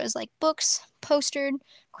extras like books, postered,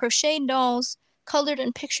 crocheted dolls, colored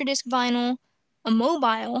and picture disc vinyl, a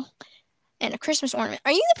mobile, and a Christmas ornament.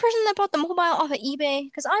 Are you the person that bought the mobile off of eBay?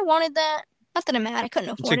 Because I wanted that. Not that I'm mad, I couldn't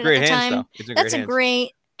It's afford in it at great the hands, time. though. It's in great That's a hands.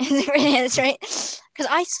 great, it's a great hands, right? Because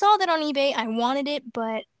I saw that on eBay. I wanted it,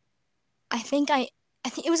 but I think I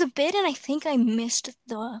think it was a bid, and I think I missed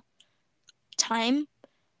the time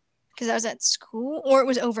because I was at school, or it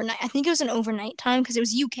was overnight. I think it was an overnight time because it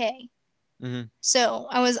was UK. Hmm. So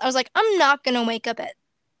I was like, I'm not gonna wake up at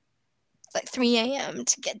like 3 a.m.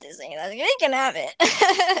 to get this thing. I was like, you can have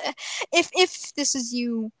it. if this is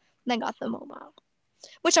you that got the mobile.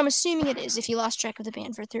 Which I'm assuming it is if you lost track of the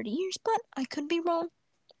band for 30 years, but I could be wrong.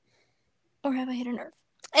 Or have I hit a nerve?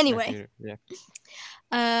 Anyway, Yeah.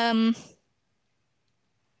 um,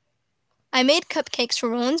 I made cupcakes for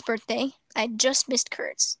Roland's birthday. I just missed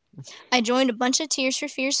Kurt's. I joined a bunch of Tears for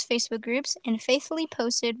Fears Facebook groups and faithfully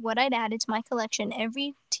posted what I'd added to my collection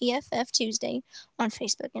every TFF Tuesday on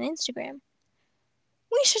Facebook and Instagram.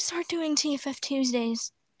 We should start doing TFF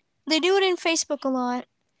Tuesdays. They do it in Facebook a lot.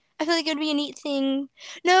 I feel like it would be a neat thing.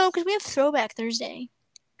 No, because we have Throwback Thursday.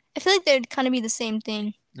 I feel like they'd kind of be the same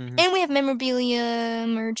thing. Hmm. And we have memorabilia,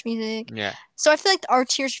 merch, music. Yeah. So I feel like our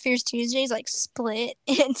Tears for Fears Tuesdays like split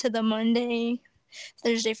into the Monday,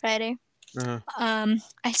 Thursday, Friday. Uh-huh.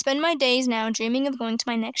 I spend my days now dreaming of going to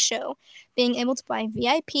my next show, being able to buy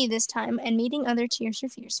VIP this time, and meeting other Tears for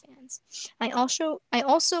Fears fans. I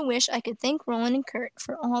also wish I could thank Roland and Kurt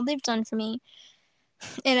for all they've done for me,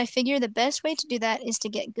 and I figure the best way to do that is to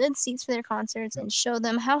get good seats for their concerts and show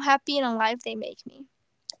them how happy and alive they make me.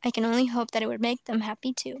 I can only hope that it would make them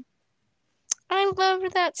happy too. I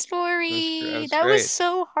loved that story. That's That was great.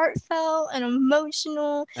 so heartfelt and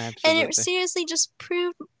emotional, and it Absolutely. seriously just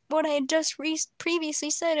proved what I had just previously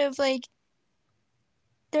said of like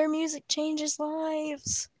their music changes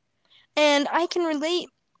lives. And I can relate.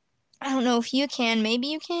 I don't know if you can, maybe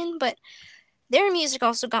you can, but their music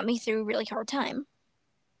also got me through a really hard time.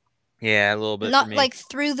 Yeah, a little bit for Not me. like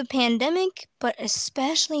through the pandemic, but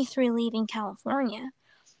especially through leaving California.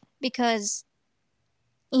 Because,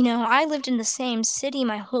 I lived in the same city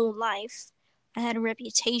my whole life. I had a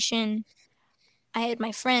reputation. I had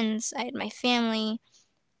my friends. I had my family,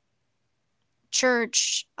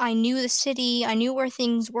 church. I knew the city. I knew where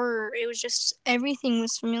things were. It was just everything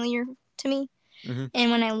was familiar to me. Hmm.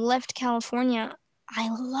 And when I left California, I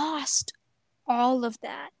lost all of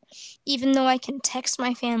that. Even though I can text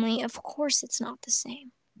my family, of course it's not the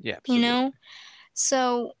same, Yeah, you know? absolutely.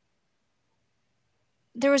 So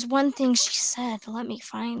there was one thing she said. Let me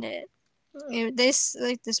find it. This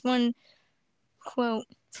one quote: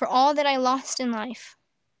 "For all that I lost in life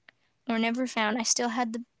or never found, I still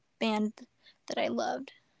had the band that I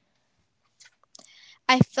loved."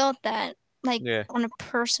 I felt that like Yeah. on a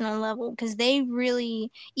personal level because they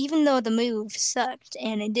really, even though the move sucked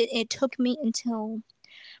and it took me until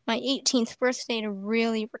my 18th birthday to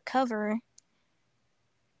really recover,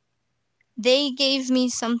 they gave me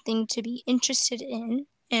something to be interested in,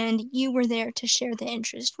 and you were there to share the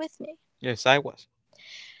interest with me. Yes, I was.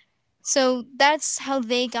 So that's how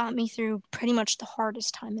they got me through pretty much the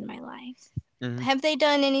hardest time in my life. Hmm. Have they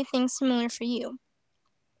done anything similar for you?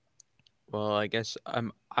 Well, I guess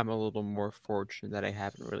I'm a little more fortunate that I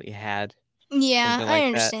haven't really had. Yeah, something I like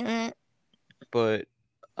that. understand that. But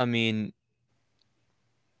I mean,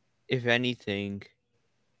 if anything,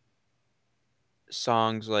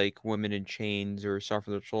 songs like "Women in Chains" or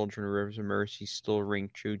 "Suffer the Children" or "Rivers of Mercy" still ring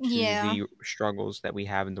true to Yeah, the struggles that we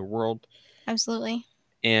have in the world, absolutely.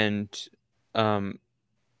 and um,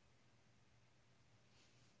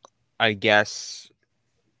 I guess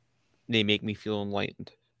they make me feel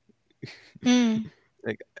enlightened. Mm,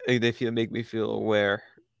 Like make me feel aware,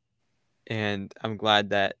 and I'm glad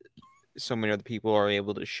that so many other people are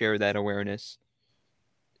able to share that awareness.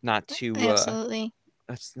 Not to absolutely.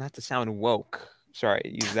 that's not to sound woke. Sorry,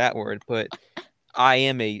 use that word, but I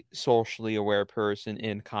am a socially aware person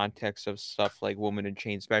in context of stuff like Woman in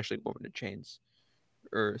Chains, especially Woman in Chains,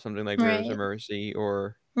 or something like Rivers of Right, Mercy,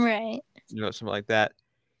 or right. something like that.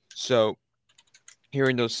 So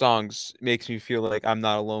hearing those songs makes me feel like I'm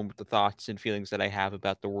not alone with the thoughts and feelings that I have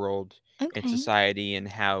about the world and Okay. society and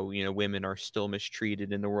how, women are still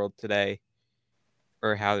mistreated in the world today,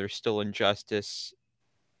 or how there's still injustice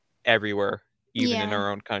everywhere, even in Yeah,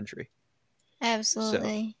 our own country. So,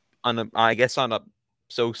 absolutely. I guess on a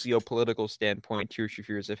socio-political standpoint, Tears for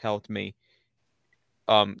Fears have helped me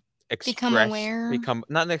um Become aware. become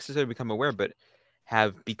not necessarily become aware, but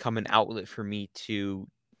have become an outlet for me to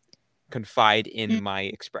confide in Mm, my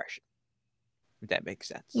expression, if that makes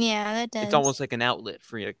sense. yeah, that It's does. almost like an outlet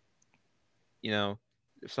for you know,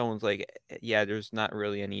 if someone's like, yeah, there's not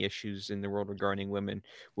really any issues in the world regarding women.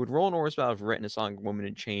 Would Roland Orsbaugh have written a song "Woman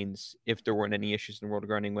in Chains" if there weren't any issues in the world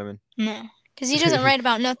regarding women? No, because he doesn't write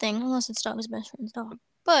about nothing unless it's dog's best friend's dog.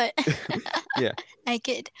 But Yeah, I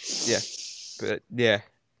kid. yeah, but yeah,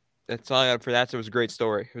 that's all I got for that. So it was a great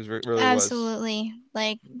story. It really was. Absolutely.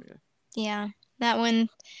 Like, Yeah. yeah, that one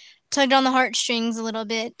tugged on the heartstrings a little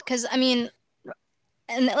bit. Because, I mean,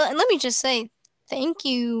 and let me just say, thank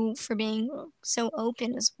you for being so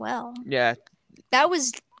open as well. Yeah, That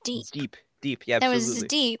was deep. deep, deep. Yeah, That was absolutely.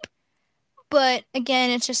 deep. But again,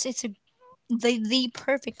 it's the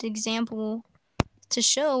perfect example to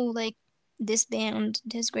show like this band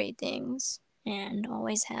does great things and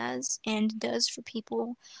always has and does for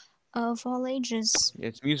people of all ages.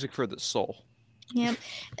 It's music for the soul. Yep.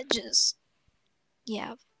 Just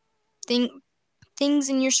yeah. Thing things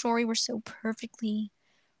in your story were so perfectly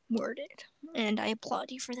worded, and I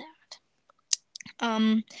applaud you for that.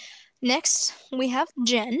 Um, next we have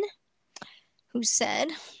Jen, who said,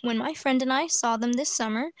 "When my friend and I saw them this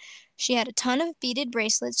summer, she had a ton of beaded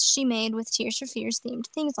bracelets she made with Tears for Fears themed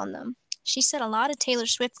things on them. She said a lot of Taylor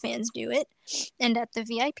Swift fans do it, and at the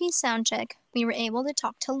VIP soundcheck, we were able to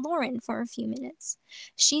talk to Lauren for a few minutes.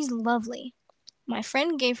 She's lovely. My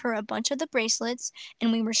friend gave her a bunch of the bracelets,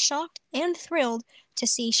 and we were shocked and thrilled to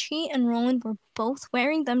see she and Roland were both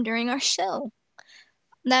wearing them during our show.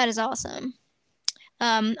 That is awesome.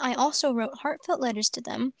 I also wrote heartfelt letters to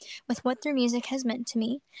them with what their music has meant to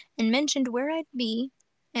me, and mentioned where I'd be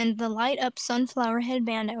and the light up sunflower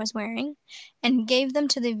headband I was wearing, and gave them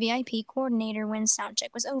to the VIP coordinator when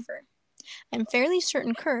soundcheck was over. I'm fairly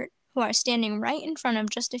certain Kurt, who I was standing right in front of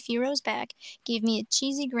just a few rows back, gave me a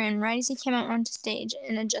cheesy grin right as he came out onto stage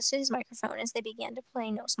and adjusted his microphone as they began to play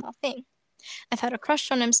No Small Thing. I've had a crush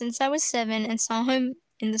on him since I was 7 and saw him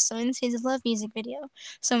in the Seven Seas of Love music video,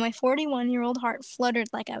 so my 41-year-old heart fluttered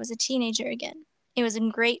like I was a teenager again. It was a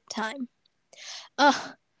great time.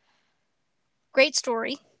 Ugh, great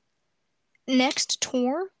story. Next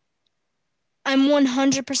tour, I'm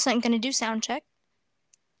 100% gonna do soundcheck,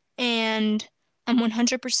 and I'm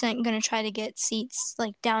 100% gonna try to get seats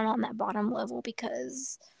like down on that bottom level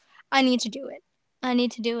because I need to do it. I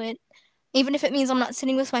need to do it. Even if it means I'm not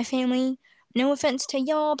sitting with my family. No offense to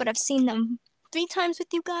y'all, but I've seen them 3 times with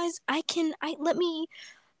you guys. Let me,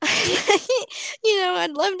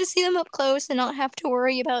 I'd love to see them up close and not have to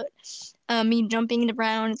worry about me jumping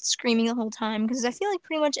around and screaming the whole time because I feel like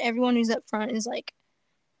pretty much everyone who's up front is like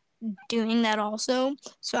doing that also.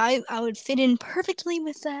 So I would fit in perfectly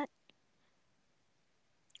with that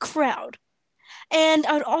crowd. And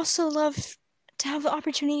I would also love to have the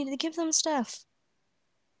opportunity to give them stuff.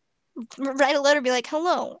 Write a letter, be like,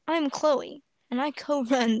 "Hello, I'm Chloe, and I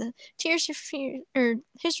co-run the Tears for Fears or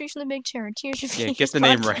History from the Big Chair, Tears for Yeah, Fears get the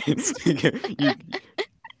name right. podcast." you,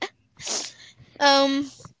 um,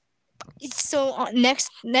 so next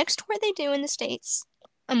tour they do in the states,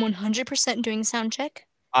 I'm 100% doing sound check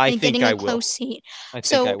I and think getting a I close will. seat. I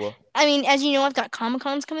think I So, will. I mean, as you know, I've got Comic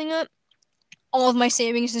Cons coming up. All of my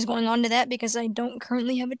savings is going on to that because I don't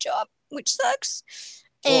currently have a job, which sucks.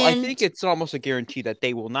 Well, I And think it's almost a guarantee that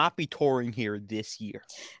they will not be touring here this year.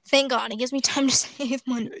 thank God, it gives me time to save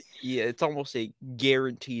money. Yeah, it's almost a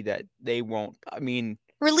guarantee that they won't. I mean,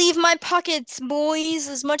 Relieve my pockets, boys,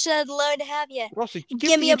 as much as I'd love to have you. Also, give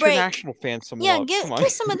Give the me a break. international fans some Yeah, love. give Come on.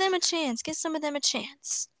 give some of them a chance. Give some of them a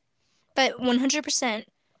chance. But 100%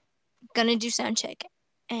 gonna do sound check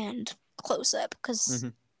and close up because Hmm.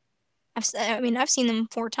 I've seen them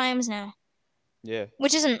 4 times now, Yeah.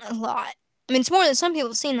 which isn't a lot. I mean, it's more than some people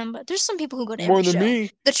have seen them, but there's some people who go to More every than show.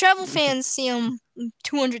 me. The travel fans see them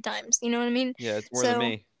 200 times. You know what I mean? Yeah, it's more than So,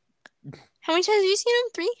 me. how many times have you seen them?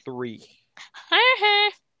 3? 3.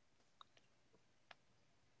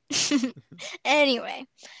 Anyway,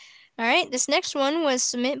 all right. This next one was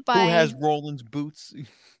submitted Who by. has Roland's boots?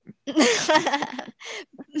 All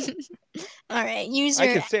right, I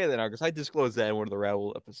user. could say that now because I disclosed that in one of the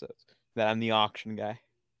Raoul episodes. That I'm the auction guy.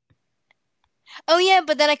 Oh yeah,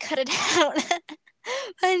 but then I cut it out,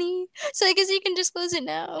 honey. So I guess you can disclose it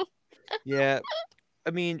now. Yeah,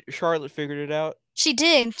 I mean Charlotte figured it out. She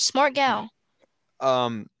did. Smart gal.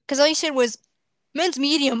 Um, Because all you said was men's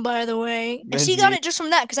medium, by the way, and men's she got meet. it just from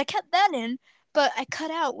that. Because I kept that in, but I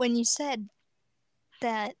cut out when you said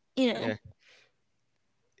that. You know. Yeah,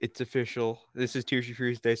 it's official. This is Tears for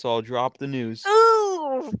Fears Day, so I'll drop the news.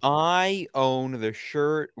 Ooh. I own the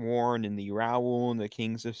shirt worn in the Raoul and the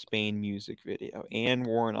Kings of Spain music video and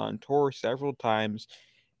worn on tour several times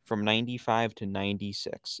from 95 to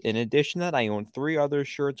 96. In addition to that, I own 3 other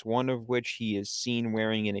shirts, one of which he is seen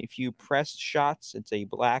wearing in a few press shots. It's a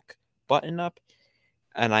black button up,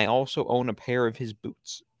 and I also own a pair of his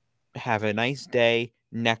boots. Have a nice day.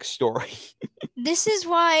 Next story. This is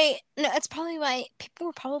why. No, it's probably why people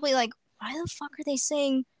were probably like, "Why the fuck are they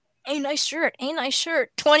saying?" A nice shirt, a nice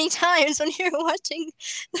shirt 20 times when you're watching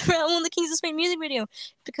the Realm of the Kings of Spain music video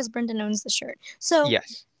because Brendan owns the shirt. So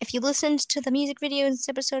Yes. if you listened to the music video in this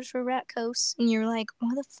episode for Rat Coast and you're like, why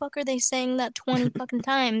the fuck are they saying that 20 fucking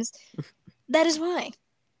times? That is why.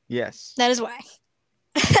 Yes. That is why.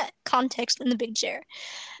 Context in the big chair.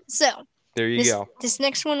 So There you this go. this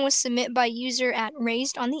next one was submitted by user at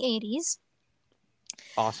Raised on the 80s.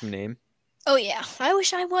 Awesome name. Oh yeah, I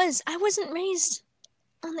wish I was. I wasn't raised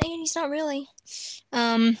on the 80s, not really.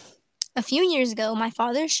 Um, a few years ago, my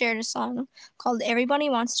father shared a song called "Everybody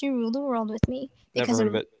Wants to Rule the World" with me Never because heard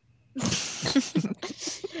of I'm it.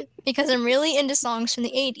 because I'm really into songs from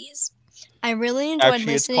the 80s. I really enjoyed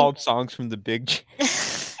Actually, it's listening. called Songs from the Big Chair.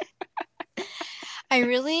 I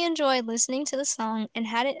really enjoyed listening to the song and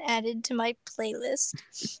had it added to my playlist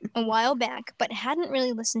a while back, but hadn't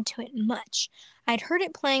really listened to it much. I'd heard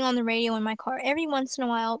it playing on the radio in my car every once in a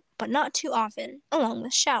while, but not too often, along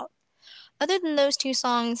with Shout. Other than those 2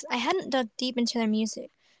 songs, I hadn't dug deep into their music,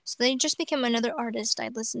 so they just became another artist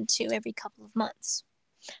I'd listen to every couple of months.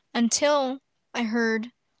 Until I heard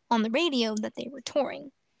on the radio that they were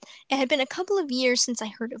touring. It had been a couple of years since I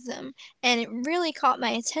heard of them, and it really caught my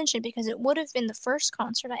attention because it would have been the first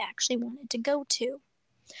concert I actually wanted to go to.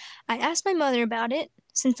 I asked my mother about it,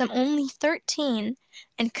 since I'm only 13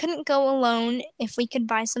 and couldn't go alone if we could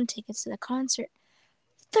buy some tickets to the concert.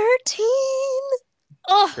 13!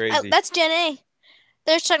 Oh, Crazy. that's Gen A.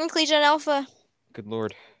 There's technically Gen Alpha. Good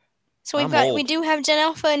lord. So I'm we old. do have Gen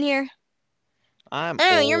Alpha in here. I'm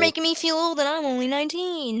Oh, you're old. making me feel old and I'm only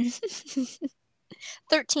 19.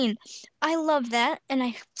 13. I love that, and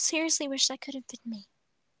I seriously wish that could have been me.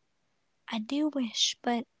 I do wish,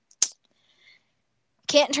 but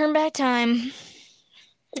can't turn back time.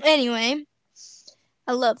 Anyway,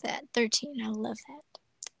 I love that. 13. I love that.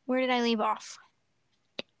 Where did I leave off?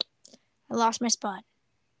 I lost my spot.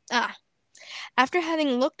 Ah. After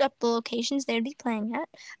having looked up the locations they would be playing at,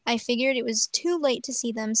 I figured it was too late to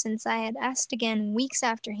see them since I had asked again weeks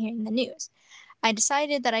after hearing the news. I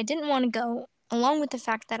decided that I didn't want to go, along with the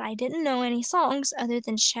fact that I didn't know any songs other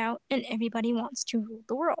than Shout and Everybody Wants to Rule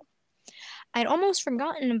the World. I'd almost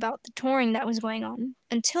forgotten about the touring that was going on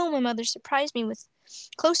until my mother surprised me with,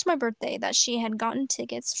 close to my birthday, that she had gotten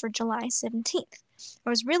tickets for July 17th. I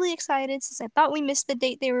was really excited since I thought we missed the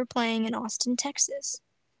date they were playing in Austin, Texas.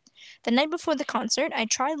 The night before the concert, I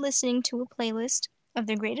tried listening to a playlist of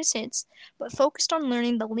their greatest hits, but focused on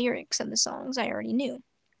learning the lyrics of the songs I already knew.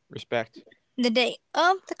 Respect. The day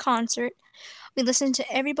of the concert, we listened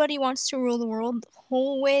to Everybody Wants to Rule the World the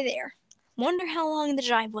whole way there. Wonder how long the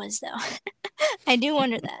drive was, though. I do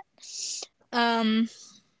wonder that. Um,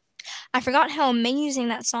 I forgot how amazing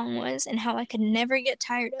that song was and how I could never get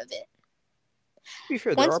tired of it. To be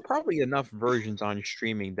fair, there Once, are probably enough versions on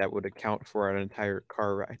streaming that would account for an entire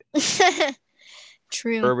car ride.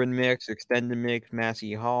 true. Urban mix, extended mix,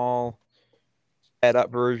 Massey Hall, sped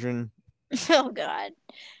up version, Oh God,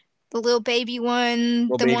 the little baby one,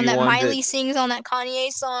 little the one baby that one that Miley sings on that Kanye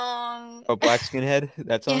song. Black Skinhead.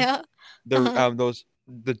 That song. Yeah. The Uh-huh. those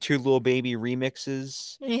the two little baby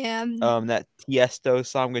remixes. Yeah. That Tiesto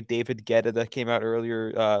song with David Guetta that came out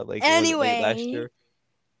earlier, like what was it, late last Anyway, year?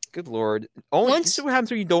 Good lord. Own this is once what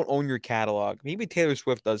happens when you don't own your catalog. Maybe Taylor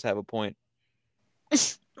Swift does have a point.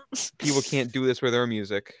 People can't do this with their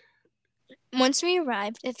music. once we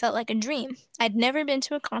arrived, it felt like a dream. I'd never been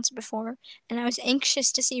to a concert before, and I was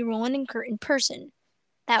anxious to see Roland and Kurt in person.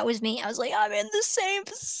 That was me. I was like, I'm in the same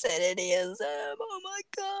vicinity as them. Oh my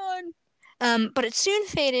god. But it soon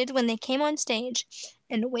faded when they came on stage,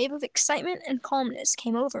 and a wave of excitement and calmness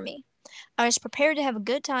came over me. I was prepared to have a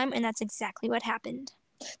good time, and that's exactly what happened.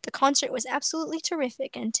 The concert was absolutely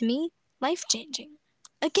terrific, and to me, life changing.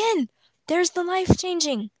 Again, there's the life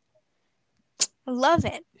changing. I love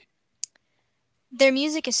it. Their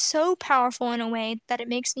music is so powerful in a way that it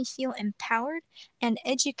makes me feel empowered and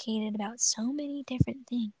educated about so many different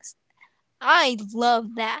things. I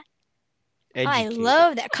love that. I Educated.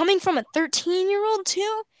 love that. Coming from a 13-year-old,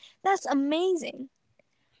 too? That's amazing.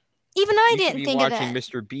 Even I You should didn't be think of watching that.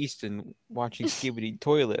 Mr. Beast and watching Skibidi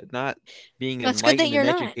Toilet, not being No, it's good that enlightened you're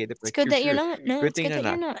and not. educated. It's Like, good sure, that you're sure. not. No, Good it's thing good that that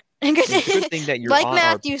you're not. not. It's a good thing that you're Like on our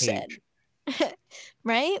Matthew said. page.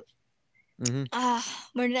 Right? Hmm.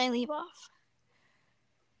 Where did I leave off?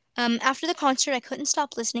 After the concert, I couldn't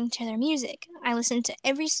stop listening to their music. I listened to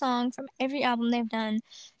every song from every album they've done,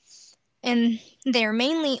 and they're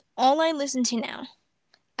mainly all I listen to now.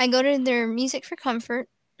 I go to their music for comfort,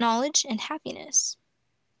 knowledge, and happiness.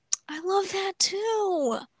 I love that too.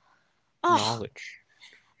 Oh, Knowledge.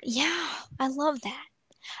 yeah, I love that.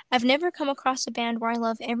 I've never come across a band where I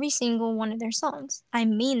love every single one of their songs. I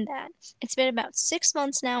mean that. It's been about 6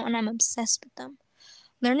 months now, and I'm obsessed with them.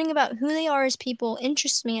 Learning about who they are as people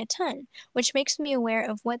interests me a ton, which makes me aware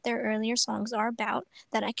of what their earlier songs are about,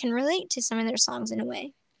 that I can relate to some of their songs in a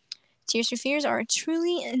way. Tears for Fears are a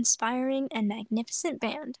truly inspiring and magnificent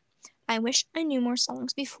band. I wish I knew more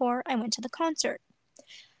songs before I went to the concert.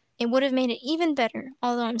 It would have made it even better,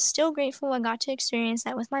 although I'm still grateful I got to experience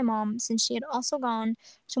that with my mom since she had also gone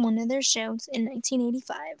to one of their shows in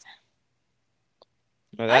 1985.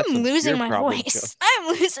 Now that's I'm a losing pure my problem, Joe. voice. I'm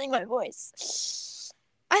losing my voice.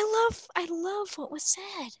 I love what was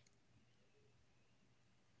said.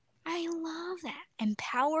 I love that.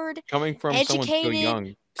 Empowered, Coming from someone so educated, young,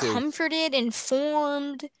 too. comforted,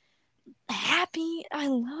 informed, happy. I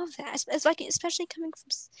love that. It's like, especially coming from.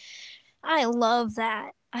 I love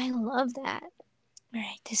that. I love that. All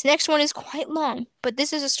right, this next one is quite long, but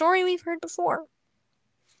this is a story we've heard before.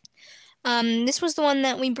 This was the one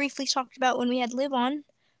that we briefly talked about when we had Liv on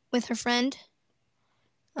with her friend.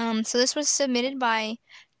 So this was submitted by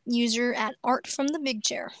user at Art from the Big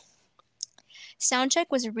Chair. Soundcheck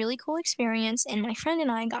was a really cool experience, and my friend and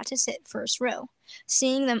I got to sit first row.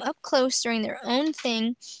 Seeing them up close during their own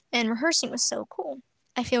thing and rehearsing was so cool.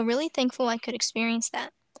 I feel really thankful I could experience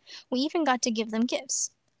that. We even got to give them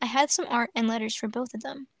gifts. I had some art and letters for both of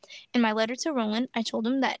them. In my letter to Roland, I told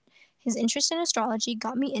him that his interest in astrology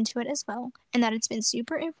got me into it as well, and that it's been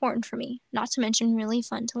super important for me, not to mention really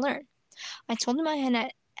fun to learn. I told him I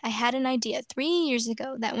had an idea 3 years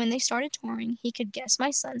ago that when they started touring, he could guess my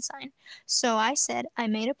sun sign. So I said I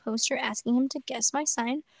made a poster asking him to guess my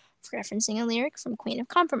sign, referencing a lyric from Queen of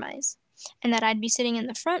Compromise, and that I'd be sitting in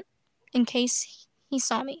the front in case he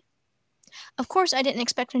saw me. Of course, I didn't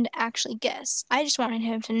expect him to actually guess. I just wanted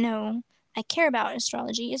him to know I care about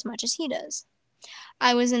astrology as much as he does.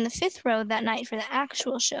 I was in the fifth row that night for the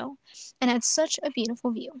actual show and had such a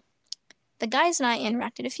beautiful view. The guys and I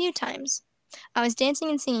interacted a few times. I was dancing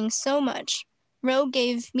and singing so much. Ro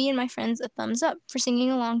gave me and my friends a thumbs up for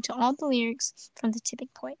singing along to all the lyrics from the tipping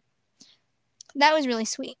point. That was really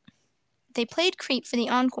sweet. They played Creep for the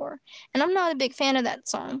encore, and I'm not a big fan of that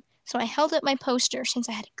song, so I held up my poster since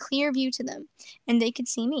I had a clear view to them, and they could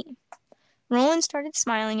see me. Roland started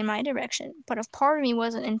smiling in my direction, but a part of me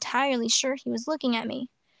wasn't entirely sure he was looking at me.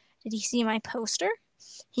 Did he see my poster?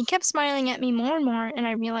 He kept smiling at me more and more, and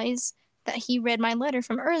I realized that he read my letter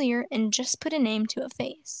from earlier and just put a name to a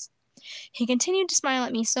face. He continued to smile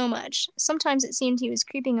at me so much. Sometimes it seemed he was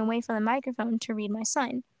creeping away from the microphone to read my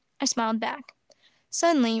sign. I smiled back.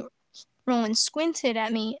 Suddenly, Roland squinted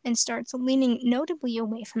at me and starts leaning notably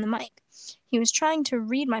away from the mic. He was trying to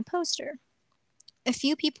read my poster. A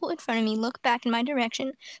few people in front of me look back in my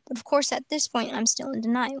direction, but of course at this point I'm still in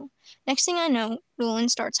denial. Next thing I know,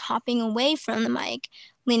 Roland starts hopping away from the mic,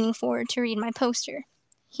 leaning forward to read my poster.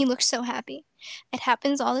 He looks so happy. It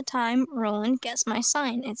happens all the time. Roland, guess my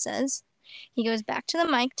sign, it says. He goes back to the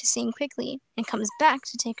mic to sing quickly and comes back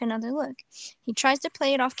to take another look. He tries to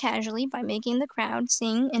play it off casually by making the crowd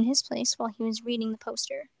sing in his place while he was reading the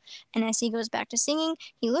poster. And as he goes back to singing,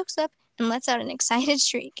 he looks up and lets out an excited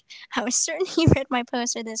shriek. I was certain he read my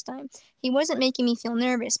poster this time. He wasn't making me feel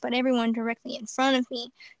nervous, but everyone directly in front of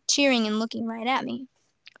me, cheering and looking right at me.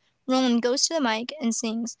 Roland goes to the mic and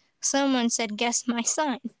sings, "Someone said guess my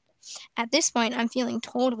sign." At this point, I'm feeling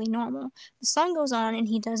totally normal. The song goes on and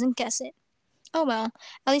he doesn't guess it. Oh well,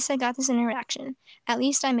 at least I got this interaction. At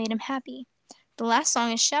least I made him happy. The last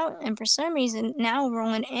song is Shout, and for some reason, now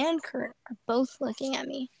Roland and Kurt are both looking at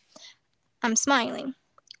me. I'm smiling,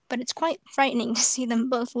 but it's quite frightening to see them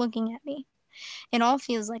both looking at me. It all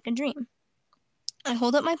feels like a dream. I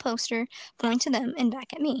hold up my poster, point to them, and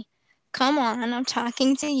back at me. Come on, I'm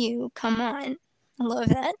talking to you. Come on. I love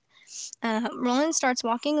that. Roland starts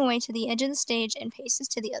walking away to the edge of the stage and paces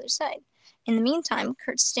to the other side. In the meantime,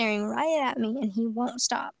 Kurt's staring right at me and he won't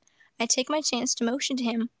stop. I take my chance to motion to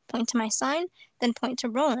him, point to my sign, then point to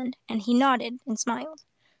Roland, and he nodded and smiled.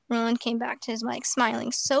 Roland came back to his mic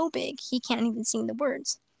smiling so big he can't even sing the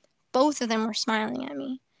words. Both of them were smiling at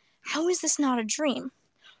me. How is this not a dream?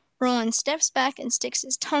 Roland steps back and sticks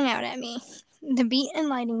his tongue out at me. The beat and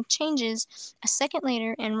lighting changes a second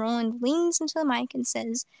later, and Roland leans into the mic and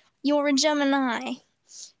says, "You're a Gemini."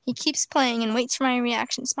 He keeps playing and waits for my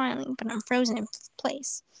reaction, smiling, but I'm frozen in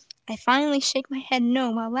place. I finally shake my head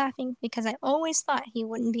no while laughing because I always thought he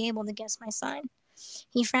wouldn't be able to guess my sign.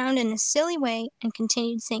 He frowned in a silly way and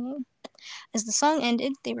continued singing. As the song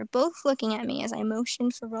ended, they were both looking at me as I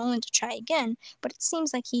motioned for Roland to try again, but it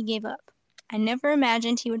seems like he gave up. I never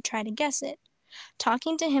imagined he would try to guess it.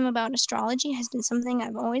 Talking to him about astrology has been something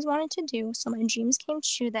I've always wanted to do, so my dreams came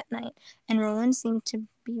true that night, and Roland seemed to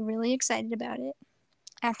be really excited about it.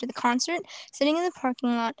 After the concert, sitting in the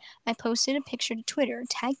parking lot, I posted a picture to Twitter,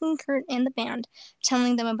 tagging Kurt and the band,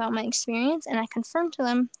 telling them about my experience, and I confirmed to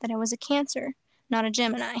them that I was a Cancer, not a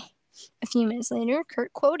Gemini. A few minutes later,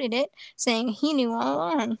 Kurt quoted it, saying he knew all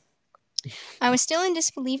along. I was still in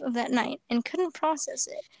disbelief of that night and couldn't process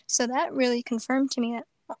it, so that really confirmed to me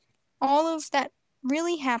that all of that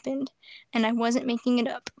really happened and I wasn't making it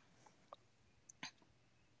up.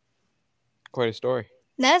 Quite a story.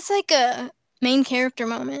 That's like a main character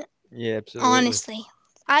moment, Yeah, absolutely. honestly.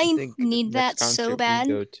 I I think need next that so concert we bad.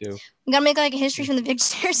 go to, We gotta make like a history from the Big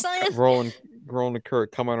Chair sign. Roland, Roland and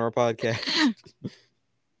Kurt, come on our podcast.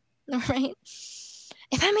 Right?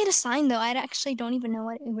 If I made a sign though, I actually don't even know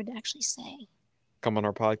what it would actually say. Come on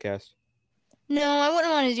our podcast. No, I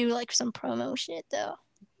wouldn't want to do like some promo shit though.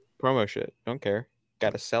 Promo shit. Don't care.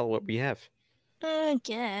 Gotta sell what we have. I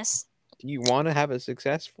guess. Do you want to have a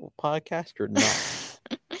successful podcast or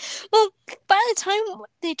not? Well, by the time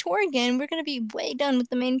they tour again, we're gonna be way done with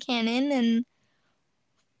the main canon, and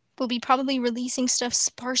we'll be probably releasing stuff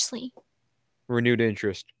sparsely. Renewed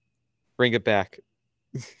interest. Bring it back.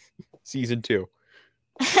 Season 2.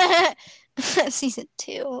 Season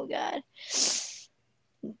 2, oh god.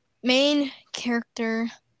 Main character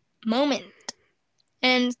moment.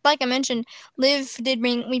 And like I mentioned, Liv did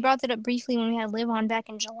bring, we brought that up briefly when we had Liv on back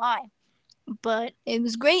in July. But it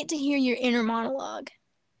was great to hear your inner monologue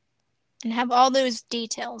and have all those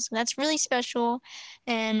details. That's really special,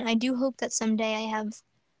 and I do hope that someday I have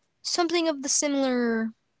something of the similar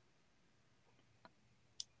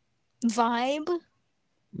vibe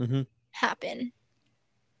Mm-hmm. happen.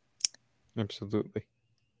 Absolutely.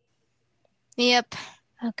 Yep.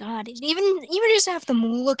 Oh god, even just have them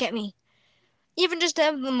look at me. Even just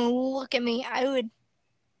have them look at me, I would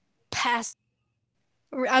pass.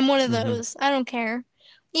 I'm one of Mm-hmm. those. I don't care.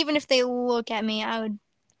 Even if they look at me, I would.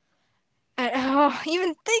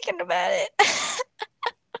 Even thinking about it.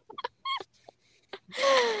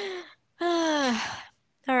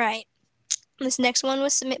 All right. This next one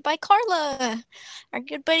was submitted by Carla, our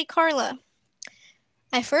good buddy Carla.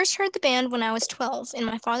 I first heard the band when I was 12 in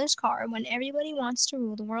my father's car when Everybody Wants to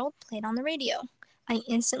Rule the World played on the radio. I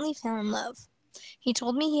instantly fell in love. He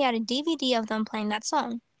told me he had a DVD of them playing that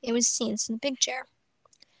song. It was Scenes in the Big Chair.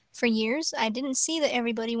 For years, I didn't see the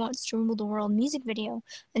Everybody Wants to Rule the World music video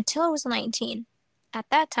until I was 19. At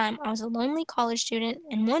that time, I was a lonely college student,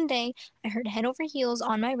 and one day I heard Head Over Heels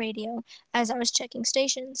on my radio as I was checking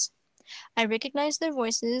stations. I recognized their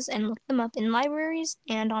voices and looked them up in libraries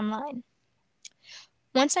and online.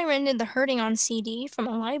 Once I rented The Hurting on CD from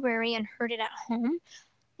a library and heard it at home,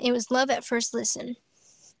 it was love at first listen.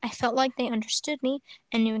 I felt like they understood me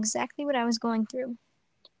and knew exactly what I was going through.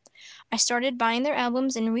 I started buying their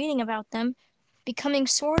albums and reading about them, becoming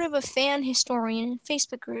sort of a fan historian in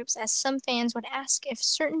Facebook groups, as some fans would ask if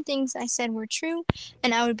certain things I said were true,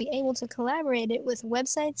 and I would be able to collaborate it with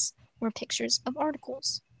websites or pictures of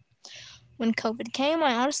articles. When COVID came,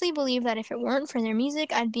 I honestly believe that if it weren't for their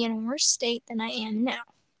music, I'd be in a worse state than I am now.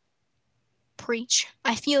 Preach.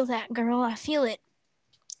 I feel that, girl. I feel it.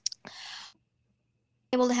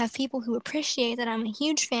 Able to have people who appreciate that I'm a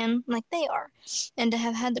huge fan like they are, and to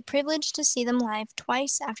have had the privilege to see them live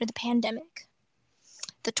twice after the pandemic.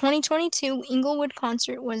 The 2022 Inglewood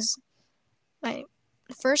concert was my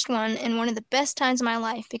first one and one of the best times of my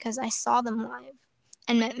life because I saw them live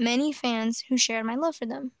and met many fans who shared my love for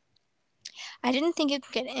them. I didn't think it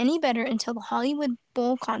could get any better until the Hollywood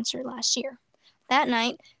Bowl concert last year. That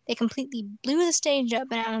night, they completely blew the stage up,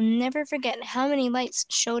 and I will never forget how many lights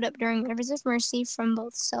showed up during Rivers of Mercy from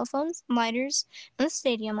both cell phones, lighters, and the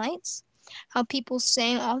stadium lights. How people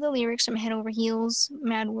sang all the lyrics from Head Over Heels,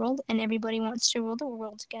 Mad World, and Everybody Wants to Rule the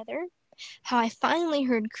World Together. How I finally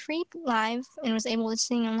heard Creep live and was able to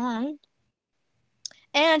sing along.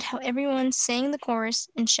 And how everyone sang the chorus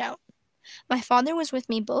and shout. My father was with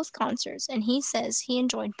me both concerts, and he says he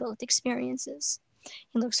enjoyed both experiences.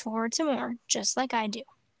 He looks forward to more, just like I do.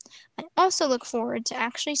 I also look forward to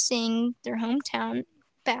actually seeing their hometown,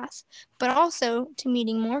 Bath, but also to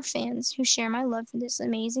meeting more fans who share my love for this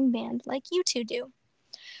amazing band like you two do.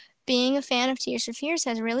 Being a fan of Tears for Fears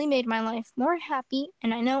has really made my life more happy,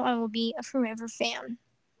 and I know I will be a forever fan.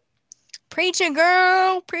 Preach it,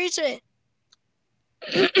 girl! Preach it!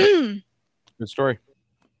 Good story.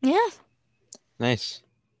 Yeah. Nice.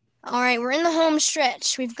 All right, we're in the home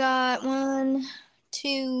stretch. We've got 1,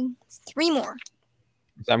 2, 3 more.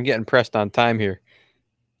 So I'm getting pressed on time here.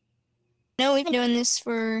 No, we've been doing this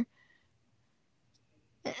for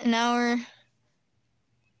an hour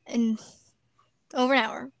and over an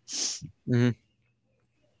hour. Mm-hmm.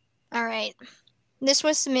 All right. This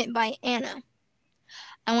was submitted by Anna.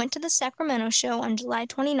 I went to the Sacramento show on July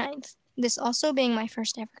 29th, this also being my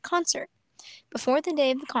first ever concert. Before the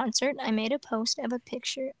day of the concert, I made a post of a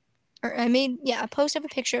picture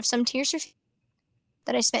of some Tears for Fears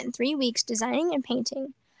that I spent 3 weeks designing and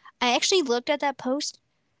painting. I actually looked at that post.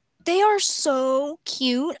 They are so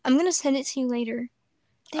cute. I'm going to send it to you later.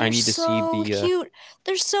 I They're need to see so cute.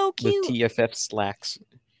 They're so the cute. TFF slacks.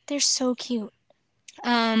 They're so cute.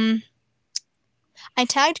 I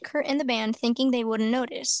tagged Kurt in the band thinking they wouldn't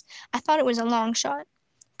notice. I thought it was a long shot.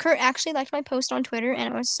 Kurt actually liked my post on Twitter,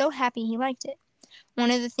 and I was so happy he liked it. One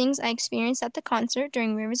of the things I experienced at the concert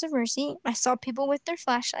during Rivers of Mercy, I saw people with their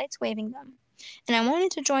flashlights waving them. And I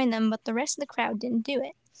wanted to join them, but the rest of the crowd didn't do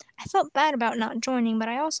it. I felt bad about not joining, but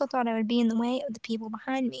I also thought I would be in the way of the people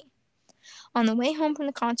behind me. On the way home from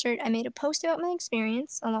the concert, I made a post about my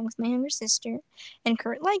experience, along with my younger sister, and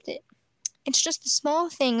Kurt liked it. It's just the small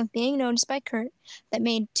thing of being noticed by Kurt that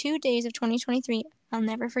made 2 days of 2023 I'll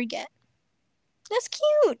never forget. That's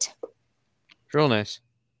cute! It's real nice.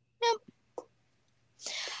 Yep.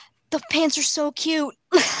 The pants are so cute.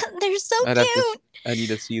 They're so cute. I need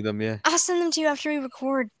to see them, yeah. I'll send them to you after we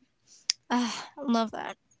record. I love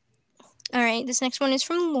that. All right, this next one is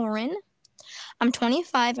from Lauren. I'm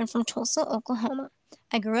 25 and from Tulsa, Oklahoma.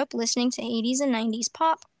 I grew up listening to 80s and 90s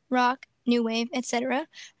pop, rock, new wave, etc.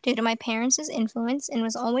 due to my parents' influence and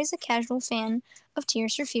was always a casual fan of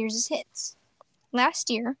Tears for Fears' hits. Last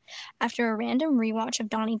year, after a random rewatch of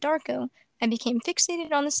Donnie Darko, I became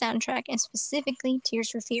fixated on the soundtrack and specifically Tears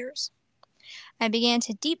for Fears. I began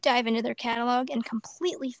to deep dive into their catalog and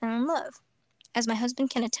completely fell in love. As my husband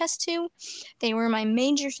can attest to, they were my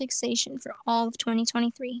major fixation for all of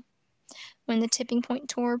 2023. When the Tipping Point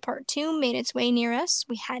Tour Part 2 made its way near us,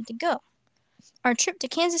 we had to go. Our trip to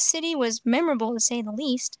Kansas City was memorable to say the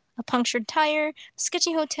least. A punctured tire, a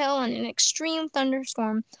sketchy hotel, and an extreme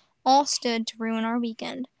thunderstorm all stood to ruin our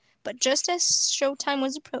weekend. But just as showtime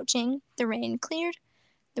was approaching, the rain cleared,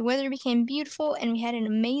 the weather became beautiful, and we had an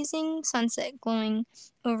amazing sunset glowing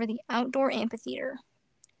over the outdoor amphitheater.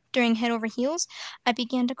 During Head Over Heels, I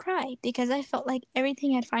began to cry because I felt like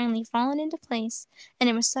everything had finally fallen into place, and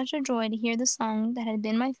it was such a joy to hear the song that had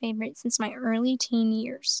been my favorite since my early teen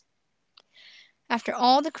years. After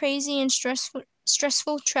all the crazy and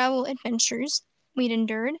stressful travel adventures we'd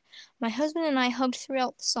endured, my husband and I hugged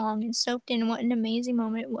throughout the song and soaked in what an amazing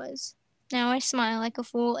moment it was. Now I smile like a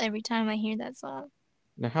fool every time I hear that song.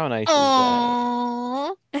 Now, how nice is that?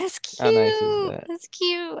 Aww, that's How nice is cute. that? That's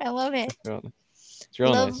cute. I love it. It's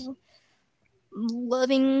real nice. Love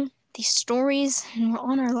loving these stories, and we're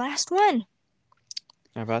on our last one.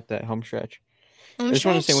 How about that home stretch? Home I just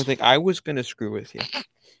want to say one stretch. thing. I was gonna screw with you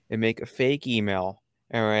and make a fake email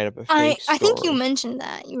and write up a I fake I think you story, mentioned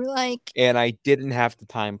that. You were like, and I didn't have the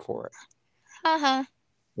time for it. haha.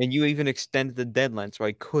 And you even extended the deadline, so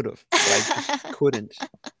I could have, but I just couldn't.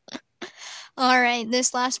 All right,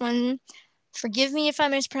 this last one. Forgive me if I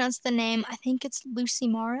mispronounce the name. I think it's Lucy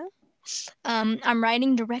Mara. I'm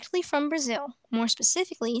writing directly from Brazil, more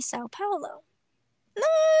specifically Sao Paulo.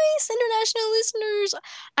 Nice international listeners.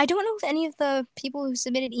 I don't know if any of the people who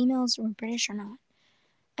submitted emails were British or not.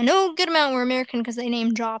 I know a good amount were American because they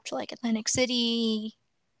name dropped like Atlantic City,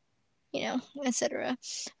 etc.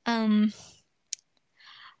 Um,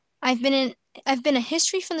 I've been in I've been a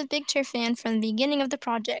History from the Big Chair fan from the beginning of the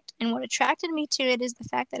project, and what attracted me to it is the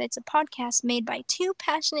fact that it's a podcast made by two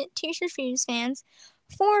passionate Tears for Fears fans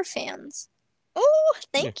for fans. Oh,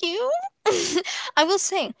 Yeah. thank you. I will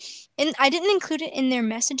say, and I didn't include it in their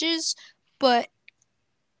messages, but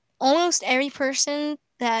almost every person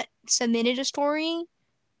that submitted a story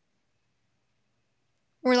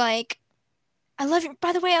were like, "I love your.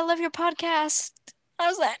 By the way, I love your podcast." I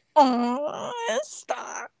was like, "Oh,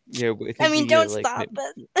 stop." Yeah, I I think we mean, need to don't like stop,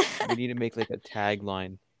 we but need to make like a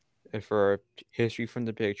tagline for our history from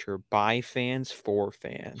the picture by fans for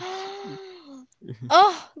fans.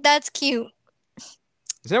 oh, that's cute.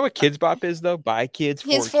 Is that what Kids Bop is though? By kids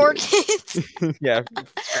His for four kids. kids. Yeah,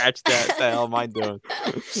 scratch that. The hell am I doing?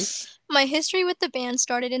 My history with the band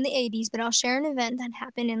started in the 80s, but I'll share an event that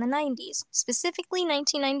happened in the 90s, specifically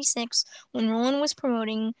 1996, when Roland was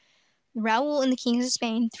promoting Raoul and the Kings of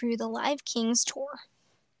Spain through the Live Kings tour.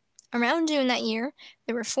 Around June that year,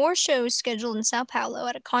 there were 4 shows scheduled in Sao Paulo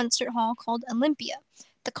at a concert hall called Olympia.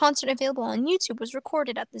 The concert available on YouTube was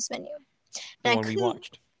recorded at this venue. The And I one we couldn't,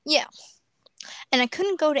 watched. yeah, and I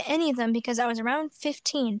couldn't go to any of them because I was around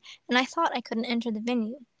 15 and I thought I couldn't enter the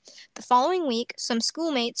venue. The following week, some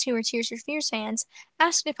schoolmates who were Tears for Fears fans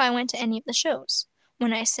asked if I went to any of the shows.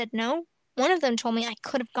 When I said no, one of them told me I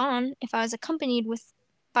could have gone if I was accompanied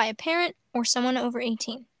by a parent or someone over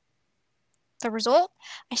 18. The result?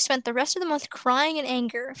 I spent the rest of the month crying in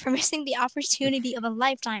anger for missing the opportunity of a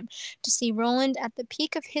lifetime to see Roland at the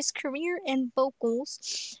peak of his career and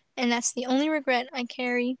vocals, and that's the only regret I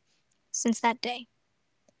carry since that day.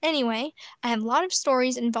 Anyway, I have a lot of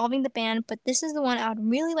stories involving the band, but this is the one I would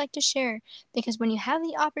really like to share because when you have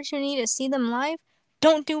the opportunity to see them live,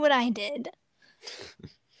 don't do what I did.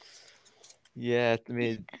 Yeah, I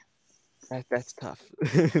mean that's tough.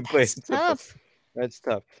 Plain That's and simple. tough. That's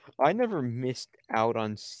tough. I never missed out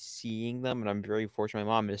on seeing them, and I'm very fortunate.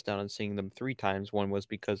 My mom missed out on seeing them 3 times. One was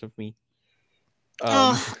because of me. Um,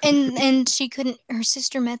 Oh, and she couldn't. Her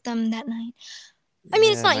sister met them that night. I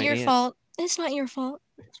mean, it's yeah, not my your aunt fault. It's not your fault.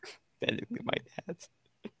 technically my dad's.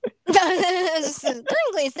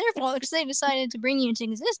 Technically, it's their fault because they decided to bring you into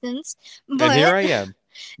existence. And here But I am, you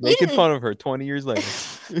making didn't. fun of her 20 years later.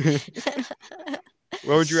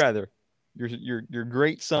 What would you rather? Your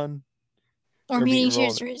great son Or or meeting meeting Tears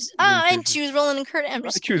Roland? for Fears. Meeting I'd Tears. choose Roland and Kurt. I'm I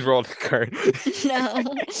just choose kidding. Roland Card. No.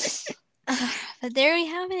 But there we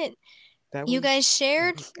have it. That You guys was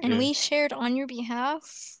shared, and yeah. we shared on your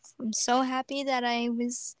behalf. I'm so happy that I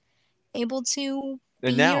was able to be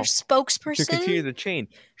And your now to spokesperson. continue the chain,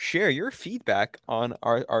 share your feedback on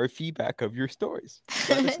our feedback of your stories.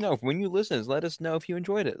 Let us know when you listen. Let us know if you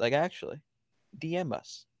enjoyed it. Like actually, DM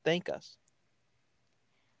us. Thank us.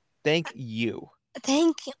 Thank you.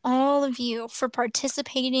 Thank all of you for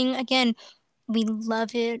participating. Again, we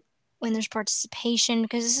love it when there's participation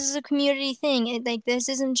because this is a community thing. Like this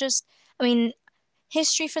isn't just, I mean,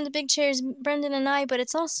 history from the big chairs, Brendan and I, but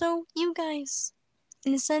it's also you guys.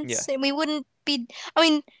 In a Yeah. sense, we wouldn't be. I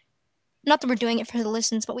mean, not that we're doing it for the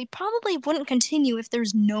listens, but we probably wouldn't continue if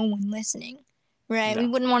there's no one listening, right? We No.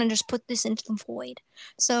 wouldn't want to just put this into the void.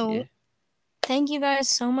 So Yeah. thank you guys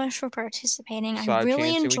so much for participating. Saw a chance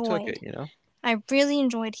and we took it. I really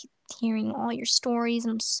enjoyed hearing all your stories.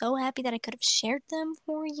 I'm so happy that I could have shared them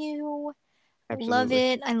for you. I love Absolutely.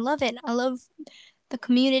 it. I love it. I love the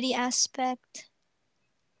community aspect.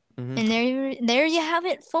 Hmm. And there you have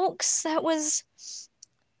it, folks. That was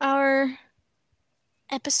our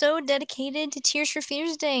episode dedicated to Tears for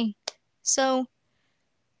Fears Day. So,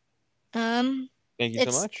 um, Thank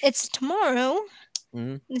you so much. it's tomorrow.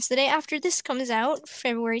 Hmm. It's the day after this comes out,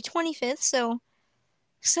 February 25th. So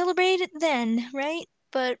celebrate it then, right?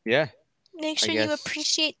 But Yeah. make I sure you guess.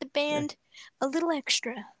 appreciate the Yeah. band a little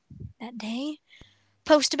extra that day.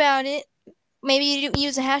 Post about it. Maybe you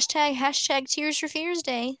use a hashtag Tears for Fears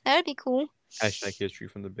Day. That'd be cool. Hashtag history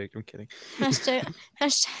from the big. I'm kidding. Hashtag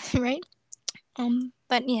hashtag right.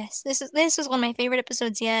 But yes, this is one of my favorite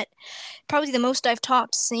episodes yet. Probably the most I've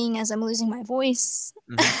talked, seeing as I'm losing my voice.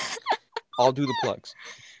 Hmm. I'll do the plugs.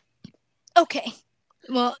 Okay.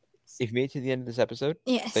 Well, If you made it to the end of this episode,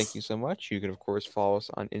 thank yes. you so much. You can of course follow us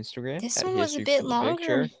on Instagram This at one was a History bit from the Big longer.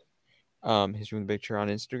 Chair. History from the Big Chair on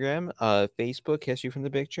Instagram. Facebook, History from the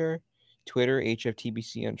Big Chair. Twitter,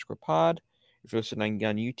 HFTBC_pod. If you're listening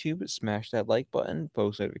on YouTube, smash that like button,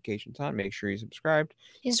 post notifications on, make sure you're subscribed.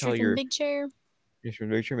 History Tell from the your Big Chair. History from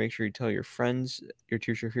the Big Chair, make sure you tell your friends, your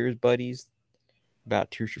Tears for Fears buddies,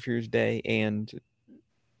 about Tears for Fears Day and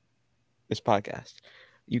this podcast.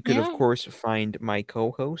 You could, of Yeah, course, find my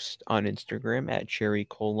co-host on Instagram at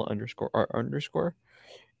cherrycola underscore art underscore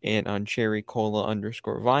and on cherrycola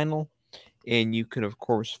underscore vinyl. And you could, of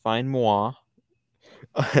course, find moi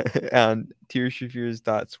on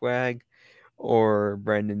tearsforfears.swag or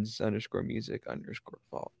Brandon's underscore music underscore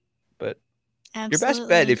vault. But your best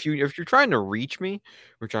bet, absolutely. if you're trying to reach me,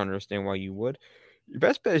 which I understand why you would, your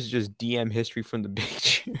best bet is just DM history from the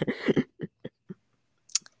beach.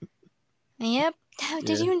 Yep.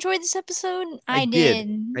 Did Yeah, you enjoy this episode? I I did.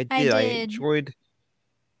 did. I I did. I did. enjoyed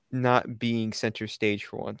not being center stage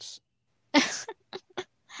for once.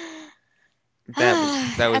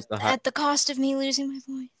 That was the hot At the cost of me losing my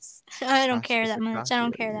voice. I don't cost care at that the much. I cost of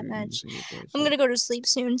don't care that much. losing your voice. I'm Yeah. gonna go to sleep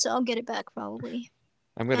soon, so I'll get it back probably.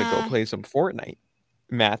 I'm gonna go Uh play some Fortnite,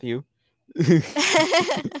 Matthew.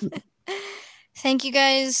 Thank you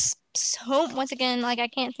guys so once again, like I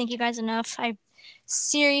can't thank you guys enough. I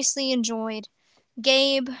seriously enjoyed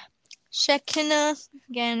Gabe, Shekinah,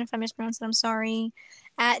 again if I mispronounced it, I'm sorry.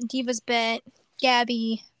 At Divas Bet,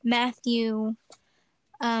 Gabby, Matthew,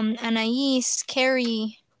 Anais,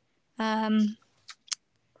 Carrie, um,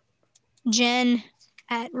 Jen,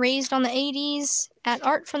 at Raised on the 80s, at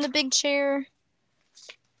Art from the Big Chair,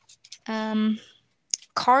 um,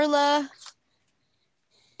 Carla,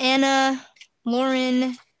 Anna,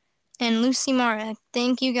 Lauren, and Lucy Mara.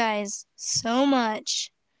 Thank you guys so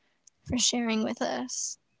much for sharing with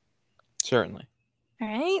us. Certainly. All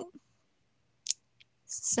right?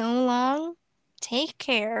 So long. Take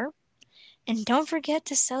care. And don't forget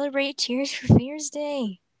to celebrate Tears for Fears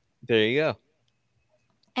Day. There you go.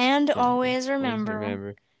 And And always always remember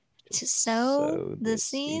remember to to sow sow the the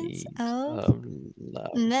seeds seeds of of love.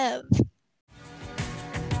 love.